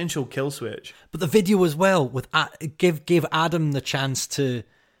quintessential Killswitch. But the video as well, with gave Adam the chance to,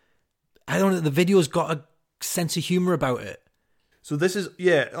 I don't know, the video's got a sense of humor about it. So this is,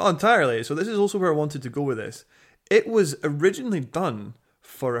 entirely. So this is also where I wanted to go with this. It was originally done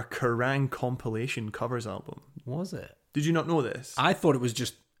for a Kerrang compilation covers album. Was it? Did you not know this? I thought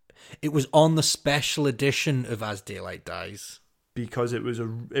it was on the special edition of As Daylight Dies. Because it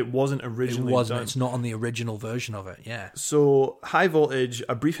wasn't originally done. It's not on the original version of it, yeah. So, High Voltage,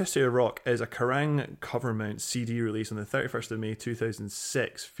 A Brief History of Rock is a Kerrang cover mount CD release on the 31st of May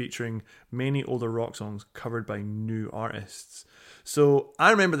 2006, featuring many older rock songs covered by new artists. So,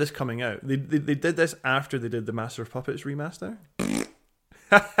 I remember this coming out. They did this after they did the Master of Puppets remaster.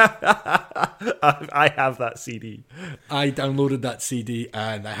 I have that CD. I downloaded that CD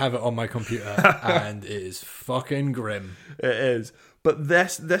and I have it on my computer and it is fucking grim. It is. But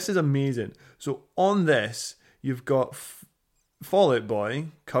this is amazing. So on this, you've got Fall Out Boy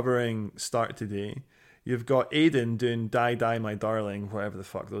covering Start Today. You've got Aiden doing Die Die My Darling, whatever the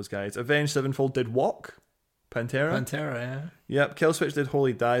fuck those guys. Avenged Sevenfold did Walk. Pantera, yeah. Yep. Killswitch did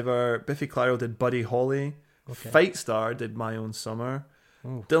Holy Diver. Biffy Clyro did Buddy Holly. Okay. Fight Star did My Own Summer.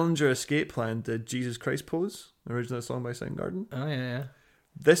 Oh. Dillinger Escape Plan did Jesus Christ Pose, original song by Soundgarden. Oh, yeah.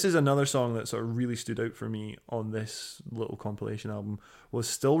 This is another song that sort of really stood out for me on this little compilation album, was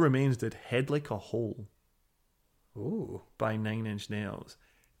Still Remains did Head Like a Hole Ooh. by Nine Inch Nails.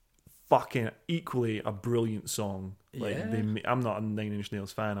 Fucking equally a brilliant song. Like I'm not a Nine Inch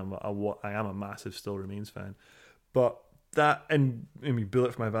Nails fan. I am a massive Still Remains fan. But that, and I mean,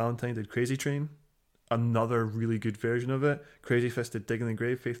 Bullet for My Valentine did Crazy Train, another really good version of it. Crazy Fist did Dig in the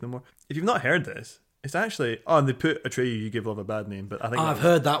Grave, Faith No More. If you've not heard this, it's actually, and they put Atreyu, You Give Love a Bad Name, but I think I've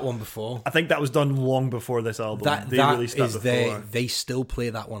heard that one before. I think that was done long before this album. They released that before. They still play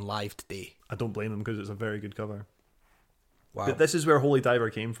that one live today. I don't blame them because it's a very good cover. Wow. But this is where Holy Diver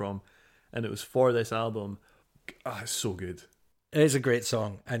came from, and it was for this album. It's so good. It is a great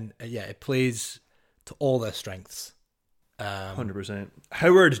song, and it plays to all their strengths. 100%.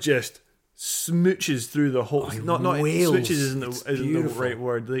 Howard just smooches through the whole. Not wails. Smooches isn't the right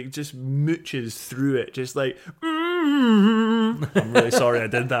word. Like just mooches through it, just like. I'm really sorry I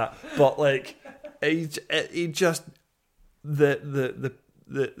did that, but like, he just the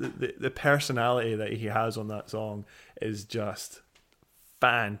personality that he has on that song is just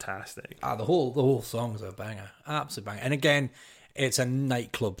fantastic. The whole song's a banger, absolute banger. And again, it's a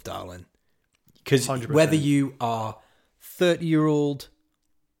nightclub darling, because whether you are 30-year-old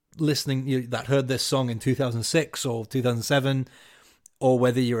listening that heard this song in 2006 or 2007, or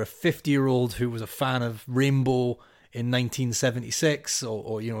whether you're a 50-year-old who was a fan of Rainbow in 1976,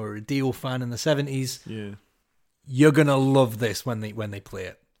 or you know, a Dio fan in the 70s, you're gonna love this when they play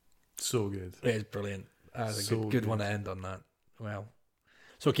it. So good. It is brilliant. That's a good one to end on that. Well,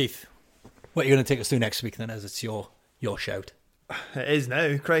 so Keith, what are you going to take us through next week then, as it's your shout? It is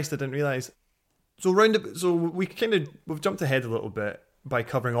now. Christ, I didn't realise. So we've jumped ahead a little bit by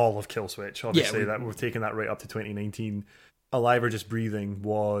covering all of Killswitch. Obviously, that we've taken that right up to 2019. Alive or Just Breathing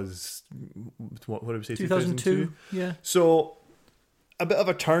was what did we say? 2002. Yeah. So a bit of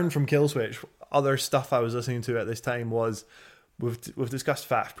a turn from Killswitch. Other stuff I was listening to at this time was we've discussed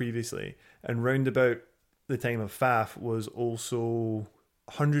Faf previously, and round about the time of Faf was also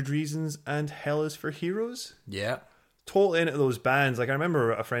 100 Reasons and Hell Is for Heroes. Yeah. Totally into those bands. Like I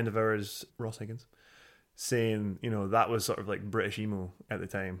remember a friend of ours, Ross Higgins, saying, you know, that was sort of like British emo at the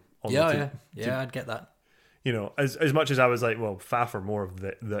time. Yeah, I'd get that. You know, as much as I was like, well, Faf are more of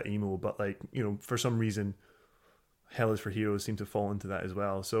the emo, but like, you know, for some reason, Hell Is for Heroes seemed to fall into that as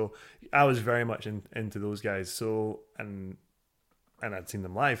well. So I was very much into those guys. So and I'd seen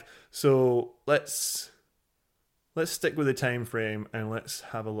them live. So let's stick with the time frame and let's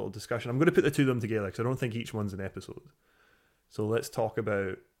have a little discussion. I'm going to put the two of them together because I don't think each one's an episode. So let's talk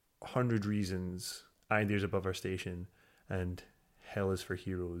about 100 Reasons, Ideas Above Our Station, and Hell Is for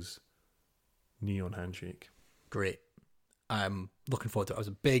Heroes, Neon Handshake. Great. I'm looking forward to it. I was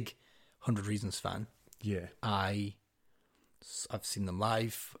a big 100 Reasons fan. Yeah. I've seen them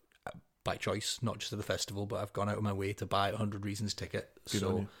live by choice, not just at the festival, but I've gone out of my way to buy a 100 Reasons ticket. Good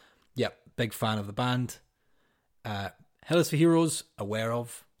on you. Yeah, big fan of the band. Hell Is for Heroes, aware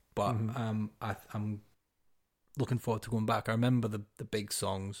of, but I'm looking forward to going back. I remember the big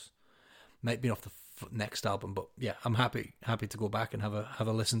songs, might be off the next album, but yeah, I'm happy to go back and have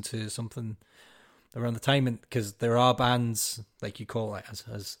a listen to something around the time, because there are bands like you call it,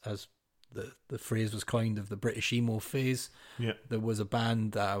 as the phrase was coined, of the British emo phase. Yeah, there was a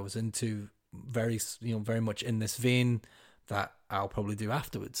band that I was into very much in this vein that I'll probably do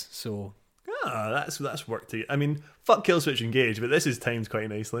afterwards. So. That's work to. I mean, fuck Killswitch Engage, but this is timed quite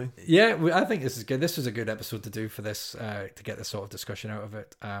nicely. Yeah, I think this is good. This was a good episode to do for this, to get this sort of discussion out of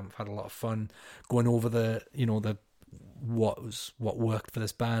it. I've had a lot of fun going over the what worked for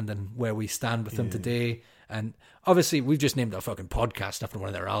this band and where we stand with them today. And obviously, we've just named our fucking podcast after one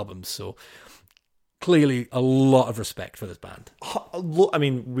of their albums, so clearly a lot of respect for this band. I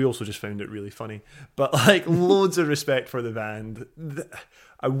mean, we also just found it really funny, but like loads of respect for the band.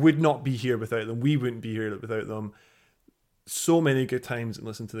 I would not be here without them. We wouldn't be here without them. So many good times and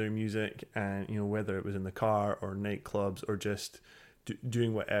listen to their music, and you know, whether it was in the car or nightclubs or just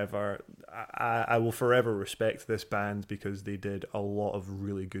doing whatever. I will forever respect this band because they did a lot of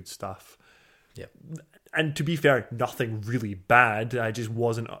really good stuff. Yeah, and to be fair, nothing really bad. I just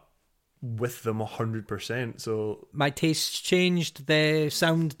wasn't with them 100%. So my tastes changed. Their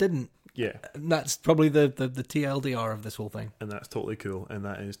sound didn't. Yeah, and that's probably the TLDR of this whole thing. And that's totally cool. And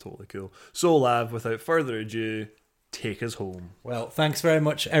that is totally cool. So, Lav, without further ado, take us home. Well, thanks very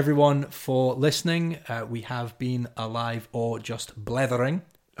much, everyone, for listening. We have been Alive or Just Blethering.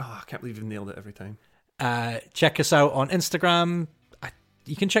 Oh, I can't believe you've nailed it every time. Check us out on Instagram.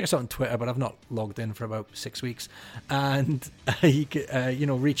 you can check us out on Twitter, but I've not logged in for about 6 weeks. And you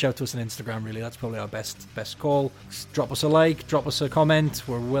can, reach out to us on Instagram. Really, that's probably our best call. Drop us a like, drop us a comment.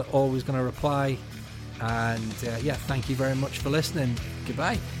 We're always going to reply. And thank you very much for listening.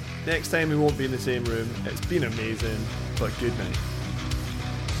 Goodbye. Next time we won't be in the same room. It's been amazing, but good night.